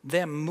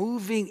them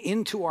moving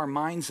into our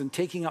minds and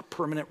taking up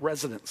permanent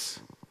residence.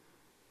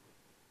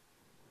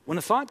 When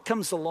a thought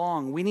comes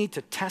along, we need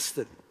to test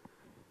it.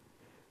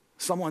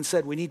 Someone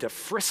said we need to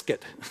frisk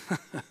it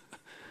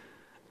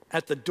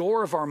at the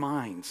door of our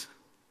minds.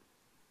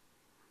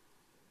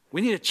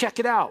 We need to check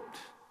it out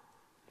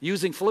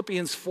using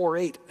Philippians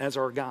 4:8 as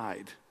our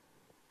guide.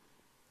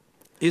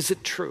 Is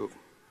it true?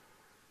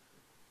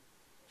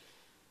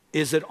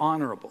 Is it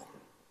honorable?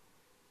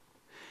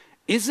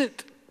 Is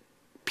it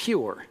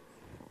pure?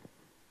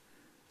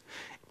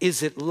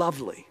 Is it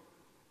lovely?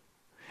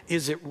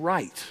 Is it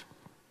right?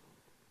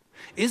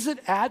 Is it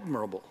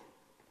admirable?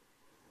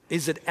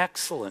 Is it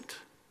excellent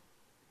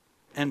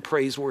and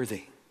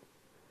praiseworthy?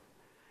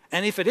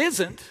 And if it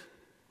isn't,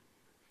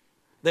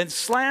 then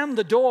slam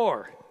the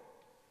door,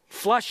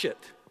 flush it.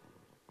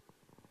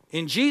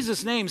 In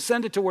Jesus' name,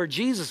 send it to where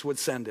Jesus would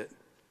send it.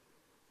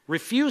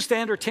 Refuse to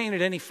entertain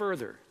it any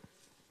further.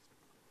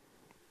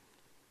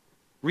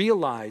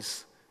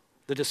 Realize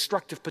the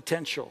destructive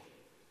potential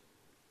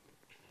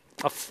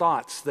of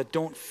thoughts that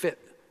don't fit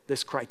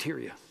this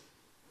criteria.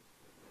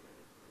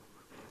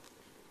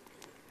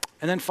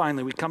 And then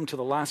finally, we come to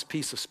the last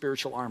piece of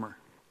spiritual armor,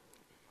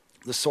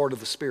 the sword of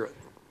the Spirit.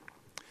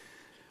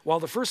 While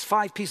the first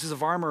 5 pieces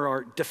of armor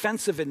are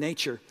defensive in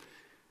nature,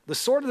 the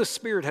sword of the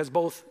Spirit has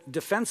both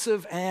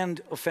defensive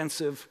and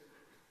offensive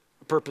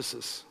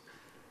purposes.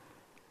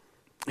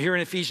 Here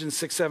in Ephesians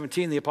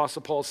 6:17, the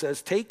Apostle Paul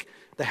says, "Take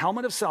the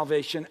helmet of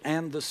salvation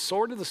and the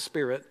sword of the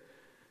Spirit,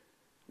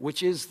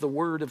 which is the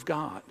Word of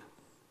God."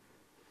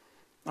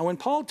 Now, when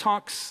Paul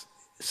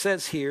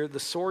says here, the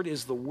sword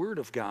is the Word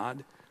of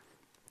God,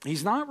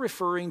 he's not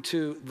referring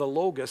to the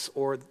Logos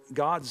or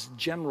God's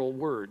general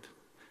word.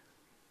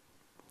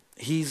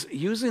 He's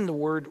using the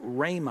word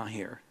rhema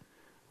here,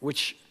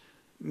 which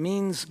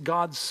means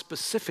God's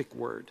specific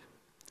word.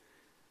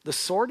 The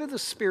sword of the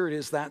Spirit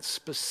is that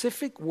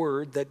specific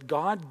word that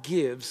God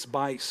gives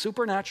by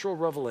supernatural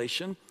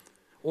revelation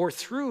or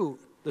through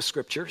the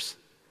Scriptures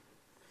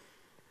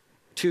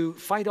to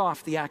fight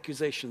off the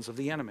accusations of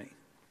the enemy.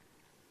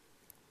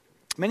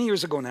 Many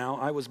years ago now,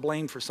 I was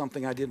blamed for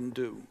something I didn't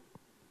do.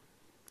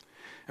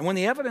 And when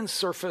the evidence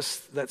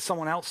surfaced that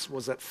someone else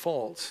was at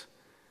fault,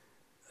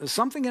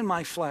 something in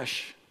my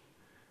flesh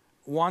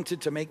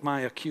wanted to make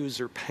my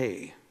accuser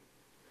pay.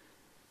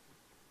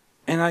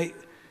 And I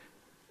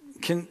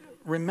can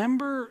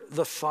remember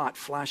the thought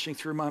flashing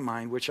through my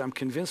mind, which I'm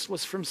convinced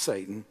was from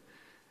Satan,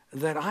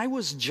 that I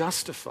was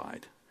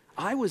justified.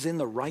 I was in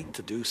the right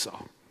to do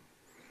so.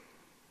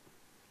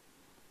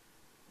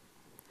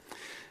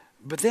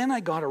 But then I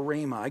got a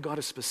rhema, I got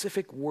a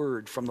specific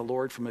word from the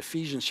Lord from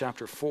Ephesians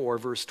chapter 4,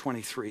 verse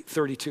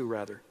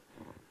 32,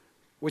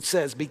 which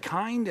says, "Be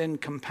kind and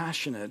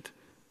compassionate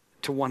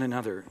to one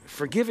another,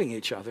 forgiving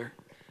each other,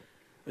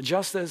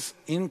 just as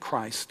in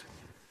Christ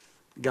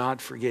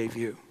God forgave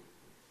you."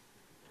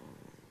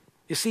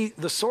 You see,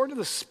 the sword of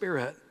the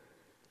Spirit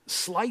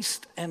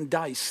sliced and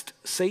diced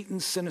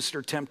Satan's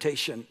sinister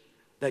temptation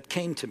that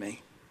came to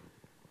me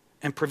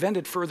and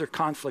prevented further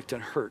conflict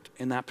and hurt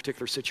in that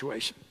particular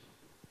situation.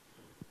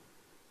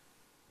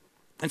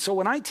 And so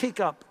when I take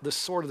up the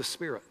sword of the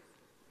Spirit,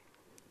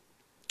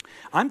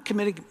 I'm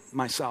committing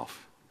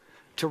myself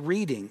to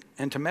reading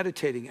and to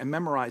meditating and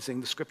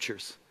memorizing the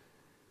Scriptures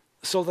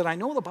so that I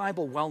know the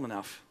Bible well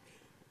enough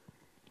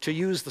to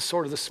use the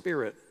sword of the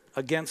Spirit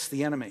against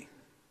the enemy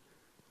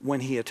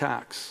when he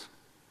attacks.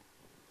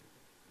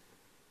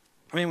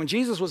 I mean, when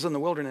Jesus was in the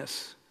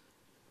wilderness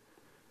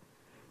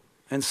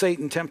and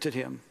Satan tempted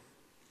him,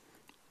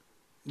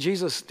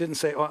 Jesus didn't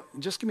say, "Oh,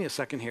 just give me a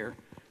second here,"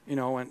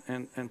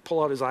 and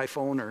pull out his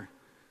iPhone or,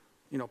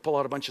 pull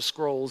out a bunch of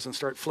scrolls and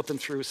start flipping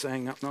through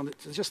saying, no,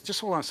 just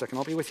hold on a second.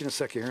 I'll be with you in a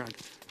second here.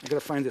 I got to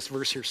find this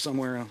verse here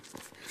somewhere.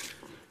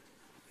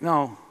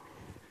 No.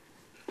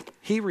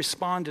 He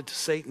responded to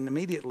Satan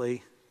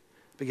immediately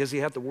because he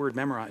had the word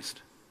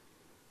memorized.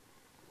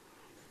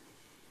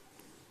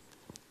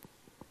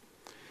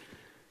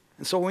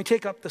 And so when we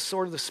take up the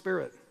sword of the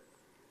Spirit,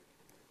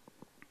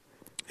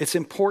 it's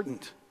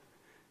important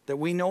that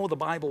we know the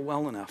Bible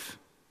well enough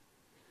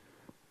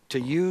to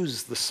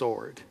use the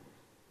sword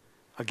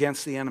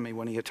against the enemy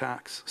when he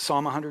attacks.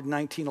 Psalm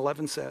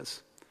 119:11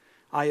 says,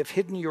 "I have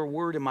hidden your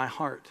word in my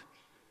heart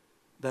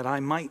that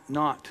I might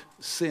not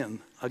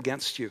sin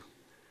against you."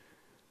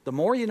 The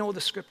more you know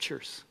the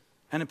Scriptures,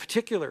 and in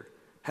particular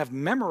have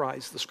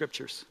memorized the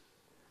Scriptures,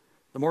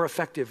 the more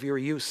effective your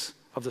use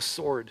of the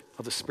sword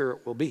of the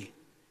Spirit will be.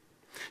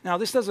 Now,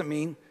 this doesn't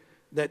mean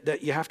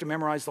that you have to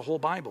memorize the whole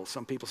Bible.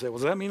 Some people say, "Well,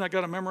 does that mean I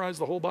got to memorize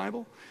the whole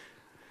Bible?"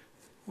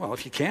 Well,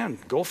 if you can,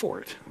 go for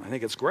it. I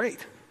think it's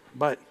great.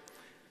 But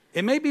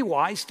it may be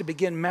wise to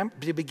begin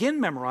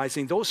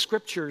memorizing those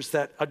Scriptures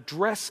that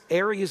address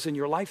areas in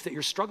your life that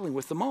you're struggling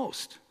with the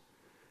most,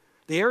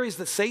 the areas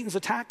that Satan's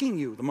attacking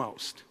you the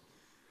most.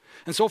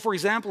 And so, for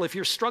example, if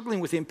you're struggling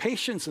with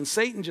impatience and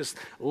Satan just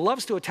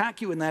loves to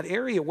attack you in that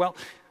area, well,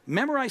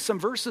 memorize some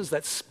verses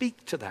that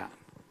speak to that.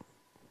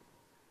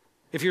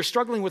 If you're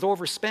struggling with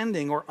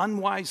overspending or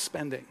unwise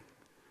spending,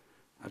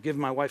 I've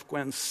given my wife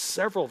Gwen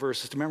several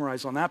verses to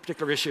memorize on that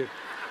particular issue.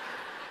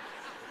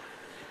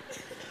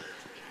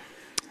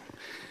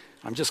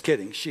 I'm just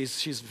kidding.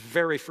 She's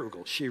very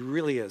frugal. She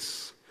really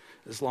is,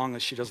 as long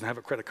as she doesn't have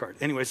a credit card.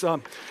 Anyways,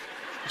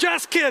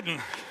 just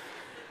kidding.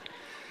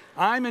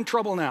 I'm in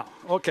trouble now.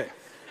 Okay.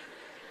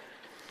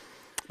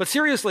 But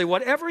seriously,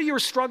 whatever you're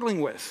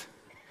struggling with,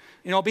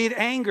 be it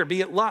anger,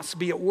 be it lust,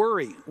 be it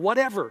worry,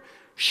 whatever,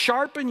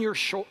 sharpen your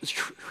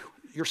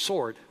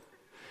sword.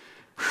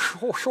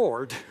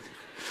 Sword.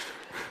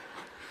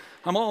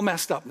 I'm all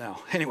messed up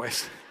now.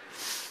 Anyways,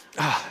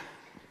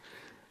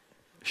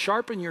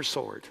 sharpen your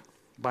sword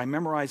by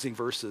memorizing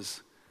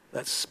verses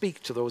that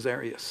speak to those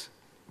areas.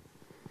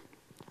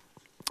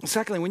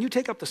 Secondly, when you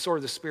take up the sword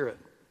of the Spirit,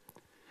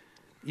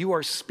 you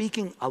are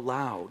speaking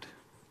aloud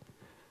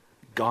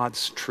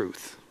God's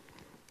truth.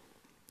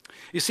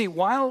 You see,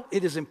 while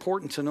it is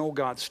important to know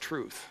God's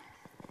truth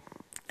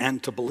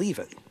and to believe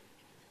it,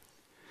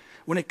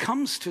 when it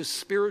comes to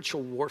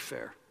spiritual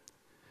warfare,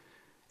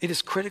 it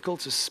is critical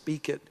to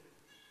speak it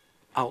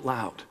out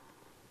loud.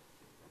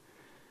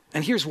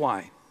 And here's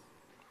why.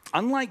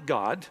 Unlike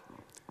God,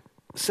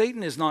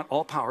 Satan is not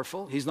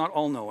all-powerful, he's not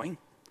all-knowing,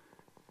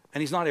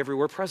 and he's not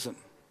everywhere present.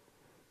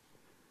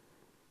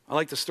 I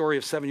like the story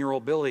of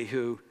 7-year-old Billy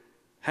who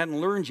hadn't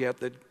learned yet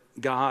that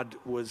God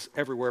was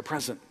everywhere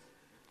present.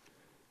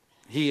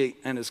 He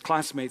and his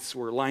classmates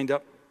were lined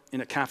up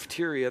in a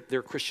cafeteria at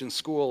their Christian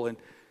school, and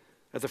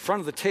at the front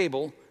of the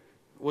table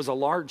was a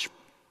large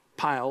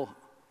pile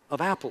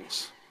of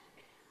apples.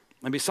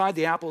 And beside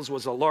the apples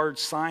was a large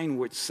sign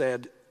which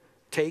said,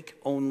 "Take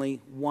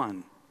only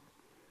one.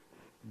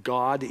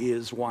 God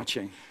is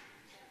watching."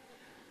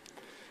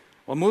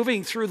 Well,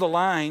 moving through the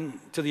line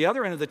to the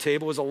other end of the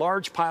table was a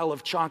large pile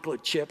of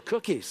chocolate chip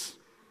cookies.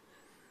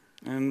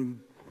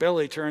 And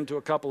Billy turned to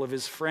a couple of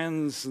his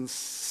friends and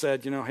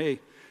said, hey,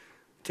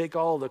 take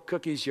all the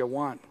cookies you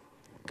want.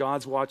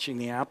 God's watching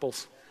the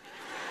apples.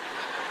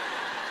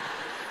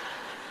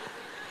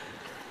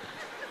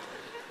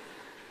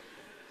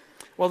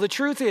 Well, the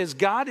truth is,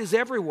 God is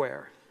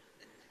everywhere.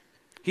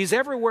 He's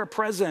everywhere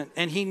present,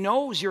 and he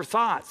knows your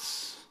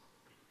thoughts.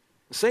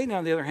 Satan,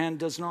 on the other hand,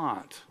 does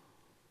not.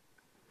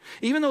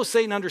 Even though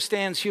Satan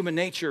understands human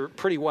nature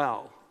pretty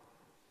well,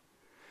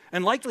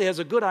 and likely has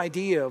a good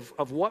idea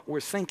of what we're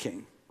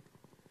thinking,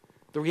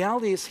 the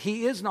reality is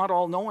he is not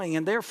all-knowing,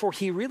 and therefore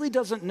he really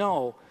doesn't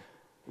know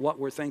what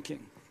we're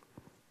thinking.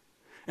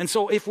 And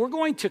so if we're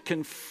going to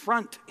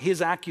confront his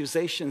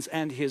accusations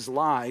and his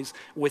lies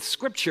with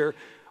Scripture,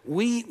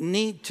 we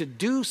need to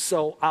do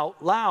so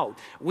out loud.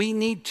 We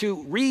need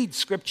to read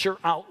Scripture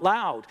out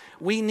loud.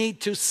 We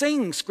need to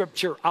sing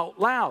Scripture out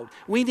loud.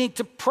 We need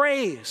to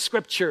pray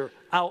Scripture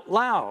out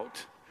loud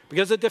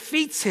because it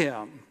defeats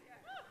him.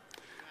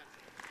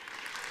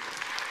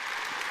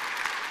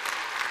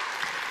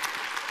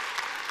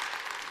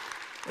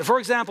 For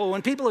example,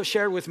 when people have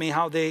shared with me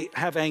how they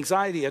have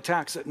anxiety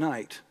attacks at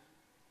night,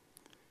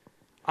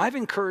 I've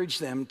encouraged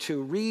them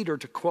to read or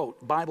to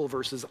quote Bible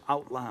verses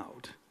out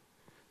loud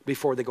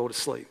before they go to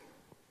sleep.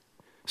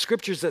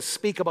 Scriptures that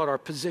speak about our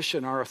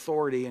position, our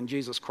authority in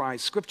Jesus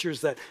Christ. Scriptures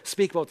that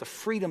speak about the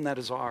freedom that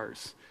is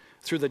ours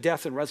through the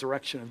death and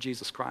resurrection of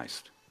Jesus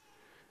Christ.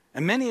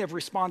 And many have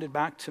responded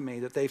back to me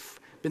that they've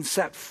been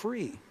set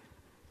free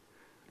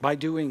by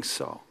doing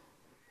so.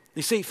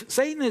 You see,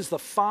 Satan is the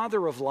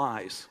father of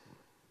lies.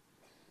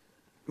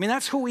 I mean,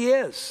 that's who he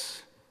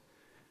is.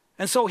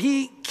 And so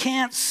he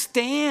can't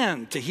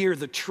stand to hear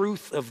the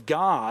truth of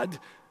God,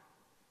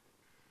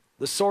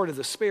 the sword of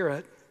the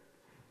Spirit.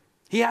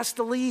 He has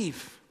to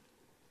leave.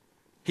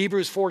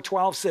 Hebrews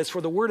 4:12 says,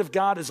 "For the word of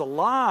God is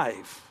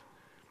alive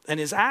and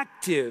is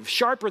active,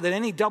 sharper than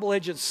any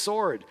double-edged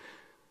sword."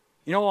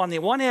 On the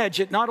one edge,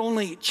 it not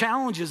only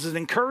challenges and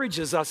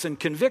encourages us and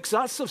convicts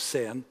us of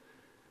sin,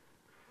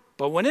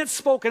 but when it's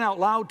spoken out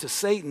loud to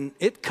Satan,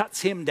 it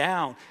cuts him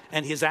down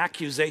and his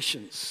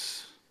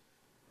accusations.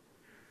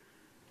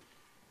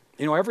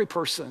 Every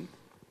person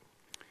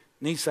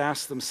needs to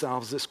ask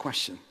themselves this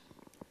question: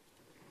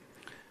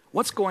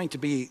 what's going to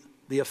be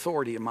the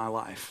authority in my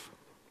life?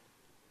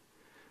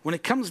 When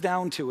it comes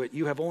down to it,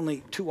 you have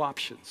only two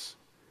options: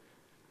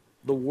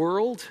 the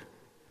world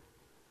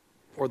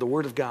or the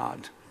Word of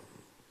God.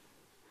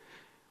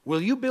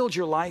 Will you build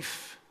your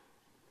life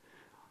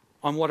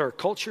on what our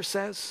culture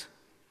says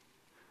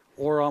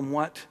or on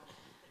what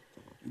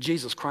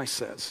Jesus Christ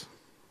says?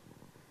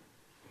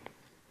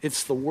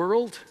 It's the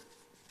world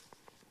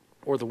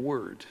or the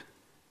Word.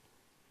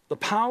 The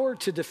power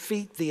to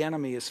defeat the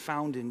enemy is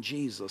found in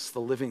Jesus,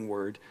 the living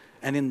Word,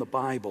 and in the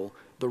Bible,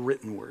 the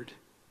written Word.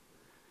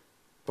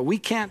 But we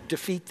can't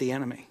defeat the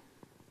enemy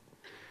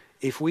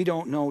if we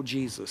don't know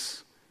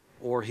Jesus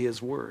or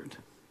his Word.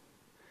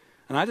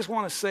 And I just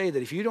want to say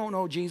that if you don't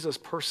know Jesus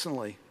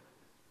personally,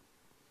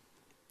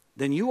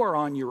 then you are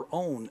on your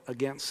own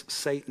against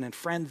Satan. And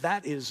friend,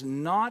 that is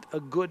not a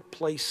good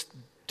place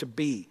to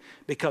be,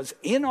 because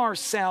in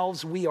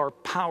ourselves we are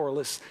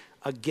powerless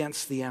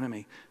against the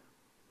enemy.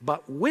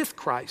 But with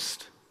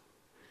Christ,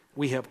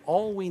 we have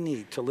all we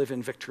need to live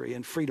in victory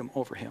and freedom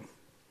over him.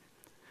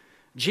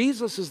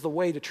 Jesus is the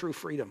way to true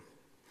freedom.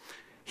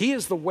 He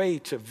is the way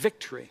to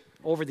victory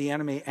over the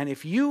enemy. And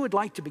if you would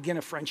like to begin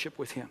a friendship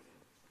with him,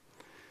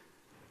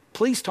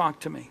 please talk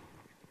to me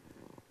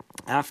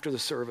after the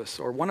service,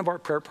 or one of our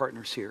prayer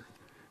partners here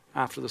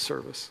after the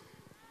service.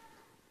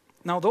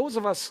 Now, those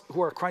of us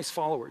who are Christ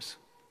followers,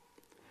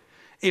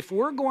 if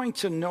we're going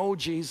to know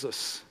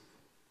Jesus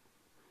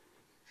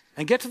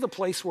and get to the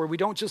place where we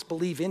don't just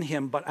believe in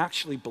him, but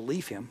actually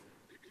believe him,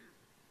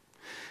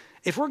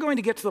 if we're going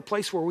to get to the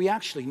place where we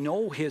actually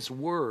know his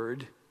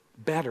Word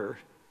better,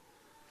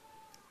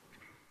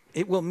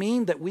 it will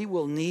mean that we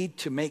will need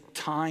to make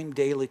time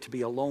daily to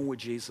be alone with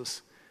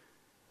Jesus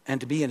and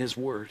to be in his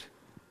Word.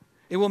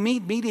 It will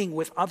mean meeting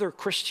with other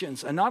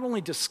Christians and not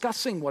only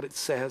discussing what it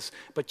says,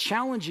 but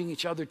challenging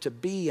each other to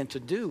be and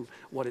to do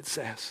what it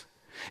says.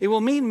 It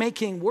will mean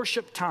making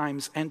worship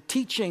times and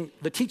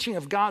the teaching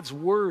of God's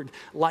word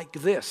like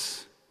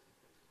this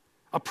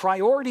a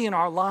priority in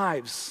our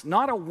lives,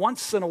 not a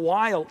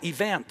once-in-a-while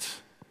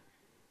event.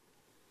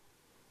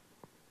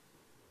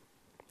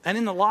 And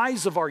in the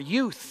lives of our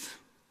youth,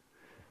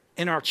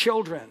 in our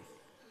children,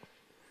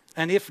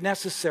 and if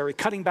necessary,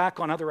 cutting back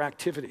on other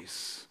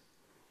activities.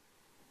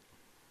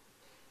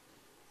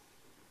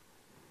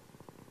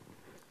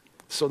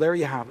 So there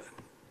you have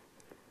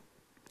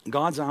it.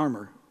 God's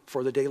armor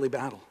for the daily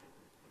battle.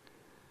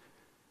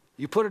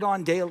 You put it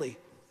on daily,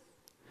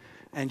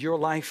 and your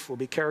life will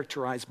be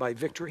characterized by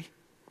victory,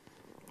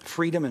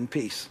 freedom, and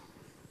peace,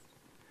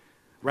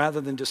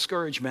 rather than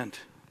discouragement,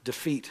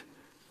 defeat,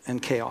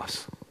 and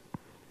chaos.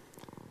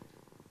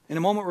 In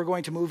a moment, we're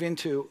going to move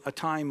into a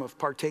time of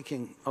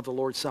partaking of the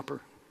Lord's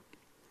Supper.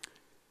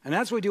 And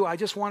as we do, I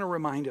just want to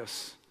remind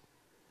us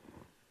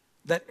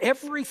that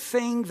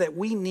everything that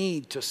we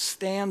need to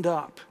stand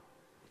up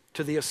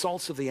to the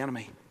assaults of the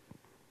enemy,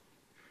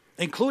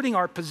 including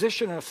our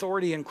position and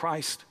authority in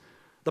Christ,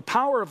 the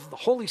power of the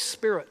Holy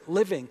Spirit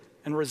living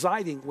and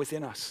residing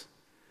within us,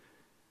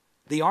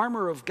 the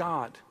armor of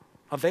God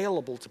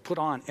available to put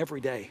on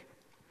every day.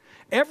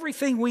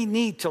 Everything we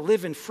need to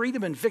live in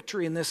freedom and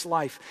victory in this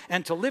life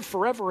and to live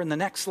forever in the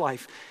next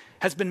life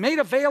has been made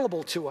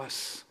available to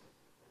us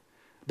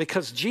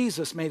because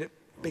Jesus made it,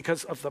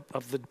 because of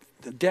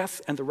the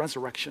death and the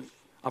resurrection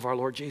of our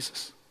Lord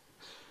Jesus.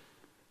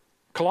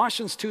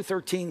 Colossians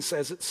 2:13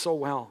 says it so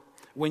well.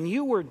 When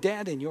you were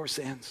dead in your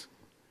sins,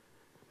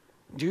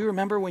 do you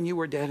remember when you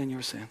were dead in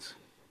your sins?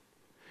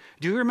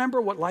 Do you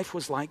remember what life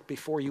was like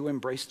before you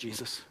embraced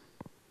Jesus?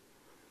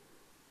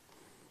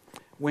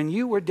 When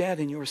you were dead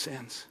in your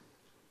sins,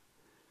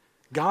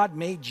 God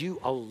made you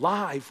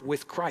alive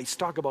with Christ.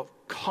 Talk about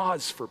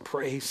cause for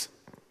praise.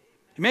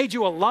 He made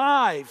you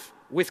alive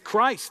with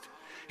Christ.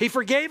 He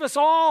forgave us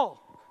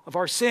all of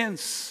our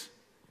sins,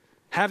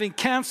 having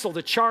canceled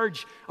the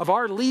charge of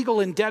our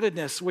legal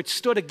indebtedness which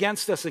stood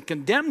against us and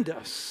condemned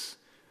us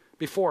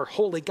before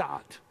holy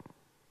God.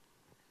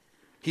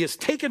 He has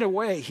taken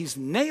away, he's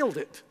nailed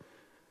it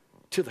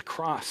to the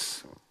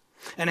cross.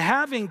 And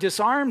having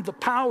disarmed the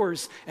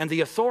powers and the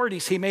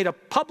authorities, he made a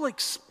public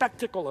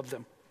spectacle of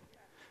them,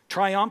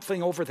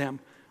 triumphing over them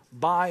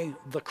by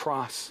the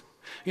cross.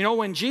 You know,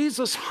 when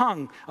Jesus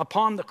hung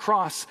upon the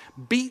cross,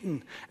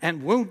 beaten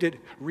and wounded,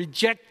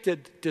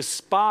 rejected,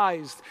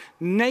 despised,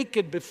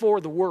 naked before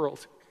the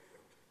world,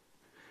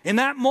 in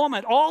that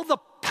moment, all the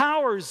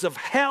powers of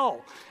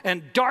hell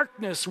and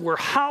darkness were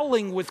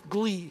howling with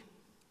glee.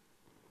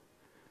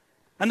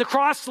 And the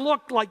cross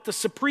looked like the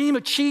supreme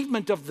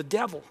achievement of the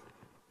devil,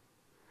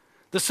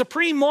 the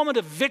supreme moment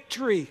of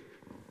victory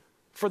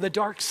for the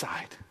dark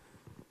side.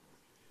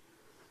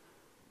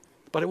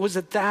 But it was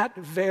at that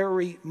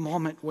very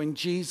moment when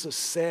Jesus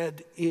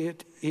said,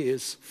 "It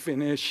is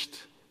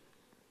finished."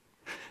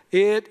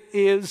 It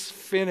is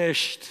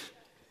finished.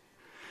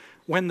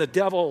 When the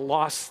devil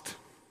lost.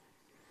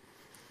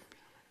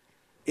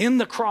 In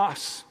the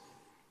cross,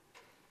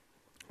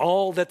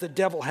 all that the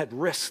devil had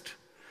risked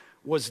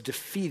was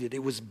defeated.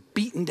 It was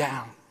beaten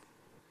down.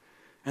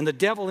 And the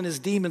devil and his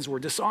demons were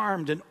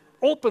disarmed and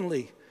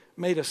openly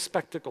made a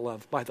spectacle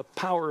of by the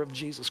power of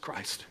Jesus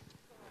Christ.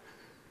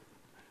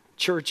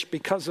 Church,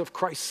 because of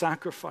Christ's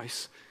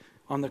sacrifice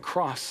on the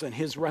cross and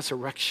his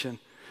resurrection,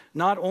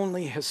 not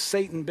only has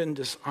Satan been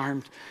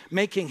disarmed,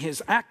 making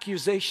his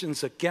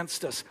accusations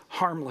against us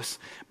harmless,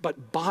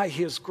 but by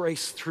his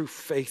grace through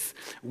faith,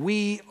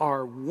 we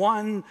are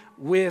one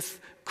with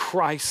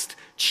Christ,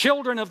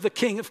 children of the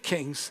King of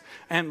Kings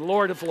and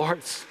Lord of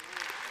Lords.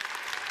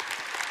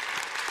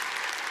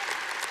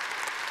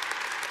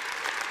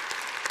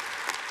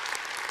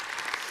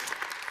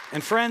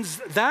 And friends,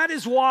 that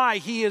is why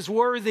he is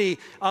worthy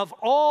of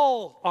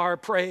all our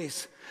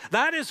praise.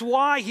 That is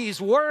why he's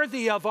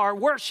worthy of our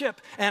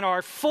worship and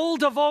our full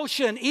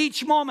devotion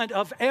each moment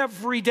of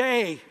every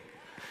day.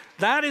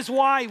 That is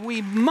why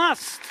we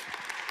must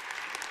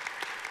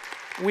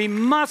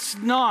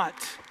not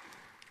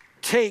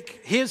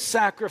take his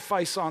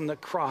sacrifice on the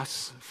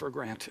cross for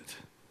granted.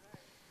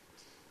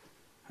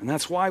 And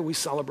that's why we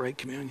celebrate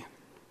communion.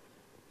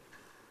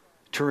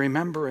 To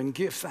remember and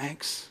give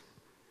thanks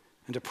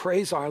and to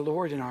praise our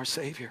Lord and our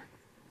Savior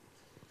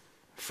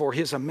for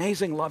his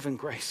amazing love and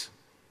grace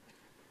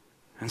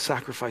and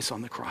sacrifice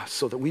on the cross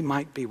so that we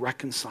might be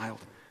reconciled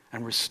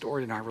and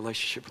restored in our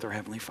relationship with our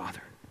Heavenly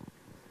Father.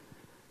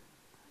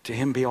 To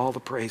him be all the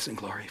praise and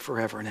glory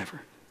forever and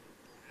ever.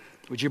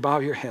 Would you bow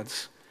your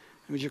heads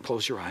and would you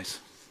close your eyes?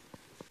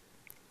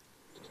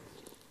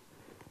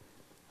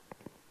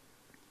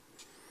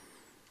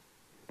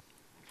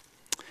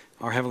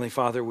 Our Heavenly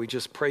Father, we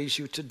just praise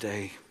you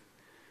today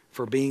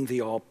for being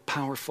the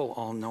all-powerful,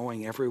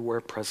 all-knowing, everywhere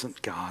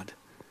present God,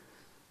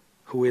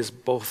 who is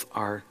both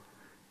our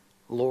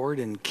Lord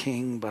and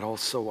King, but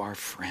also our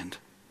friend.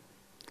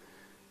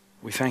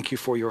 We thank you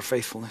for your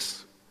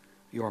faithfulness,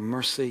 your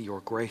mercy, your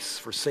grace,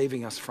 for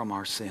saving us from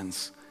our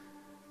sins,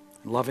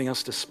 loving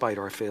us despite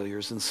our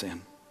failures and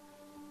sin.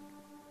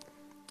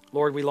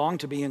 Lord, we long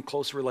to be in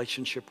close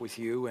relationship with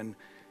you, and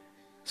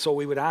so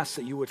we would ask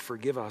that you would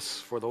forgive us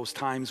for those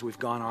times we've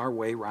gone our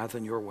way rather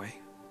than your way.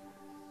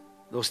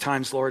 Those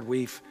times, Lord,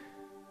 we've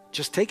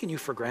just taken you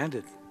for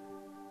granted,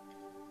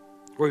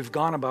 where we've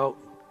gone about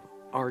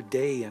our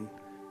day and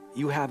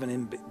you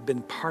haven't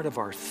been part of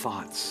our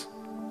thoughts.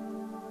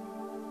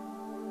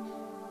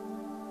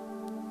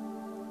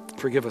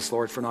 Forgive us,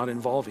 Lord, for not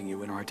involving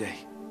you in our day.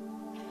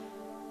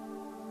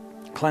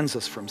 Cleanse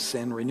us from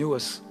sin. Renew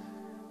us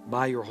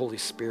by your Holy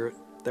Spirit,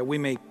 that we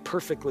may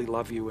perfectly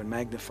love you and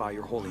magnify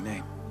your holy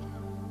name.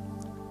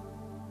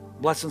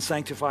 Bless and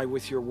sanctify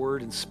with your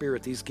word and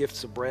spirit these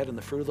gifts of bread and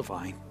the fruit of the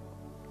vine.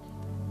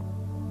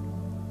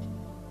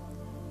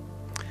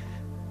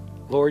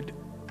 Lord,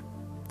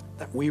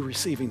 that we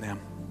receiving them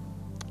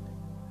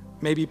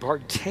may be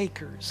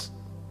partakers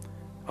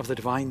of the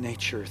divine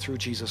nature through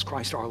Jesus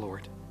Christ our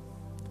Lord,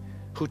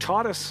 who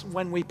taught us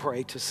when we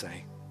pray to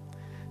say,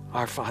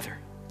 Our Father,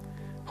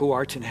 who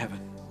art in heaven,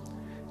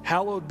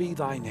 hallowed be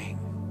thy name.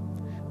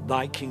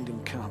 Thy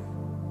kingdom come.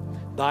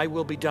 Thy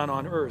will be done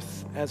on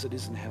earth as it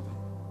is in heaven.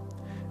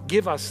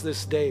 Give us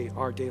this day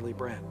our daily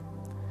bread,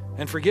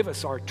 and forgive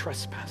us our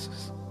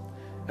trespasses,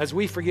 as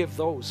we forgive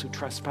those who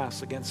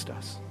trespass against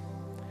us.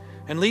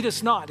 And lead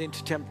us not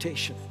into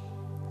temptation,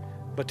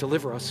 but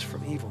deliver us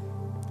from evil.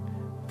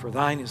 For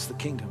thine is the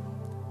kingdom,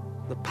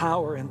 the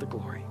power, and the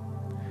glory,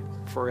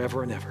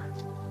 forever and ever.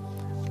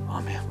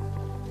 Amen.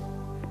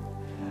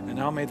 And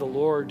now may the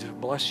Lord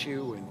bless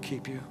you and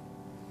keep you.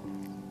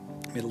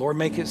 May the Lord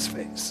make his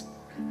face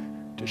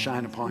to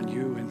shine upon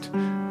you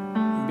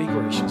and be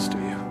gracious to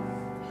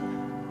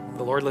you.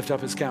 The Lord lift up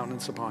his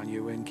countenance upon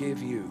you and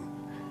give you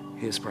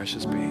his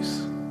precious peace.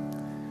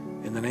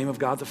 In the name of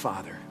God the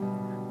Father,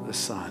 the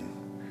Son,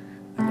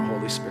 and the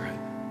Holy Spirit.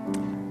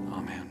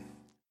 Amen.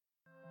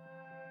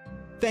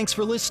 Thanks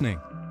for listening.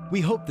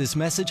 We hope this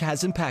message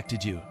has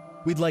impacted you.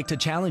 We'd like to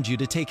challenge you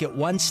to take it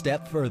one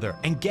step further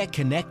and get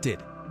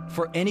connected.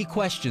 For any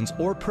questions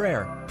or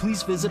prayer,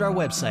 please visit our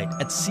website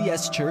at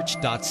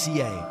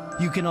cschurch.ca.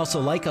 You can also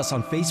like us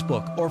on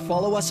Facebook or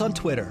follow us on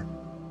Twitter.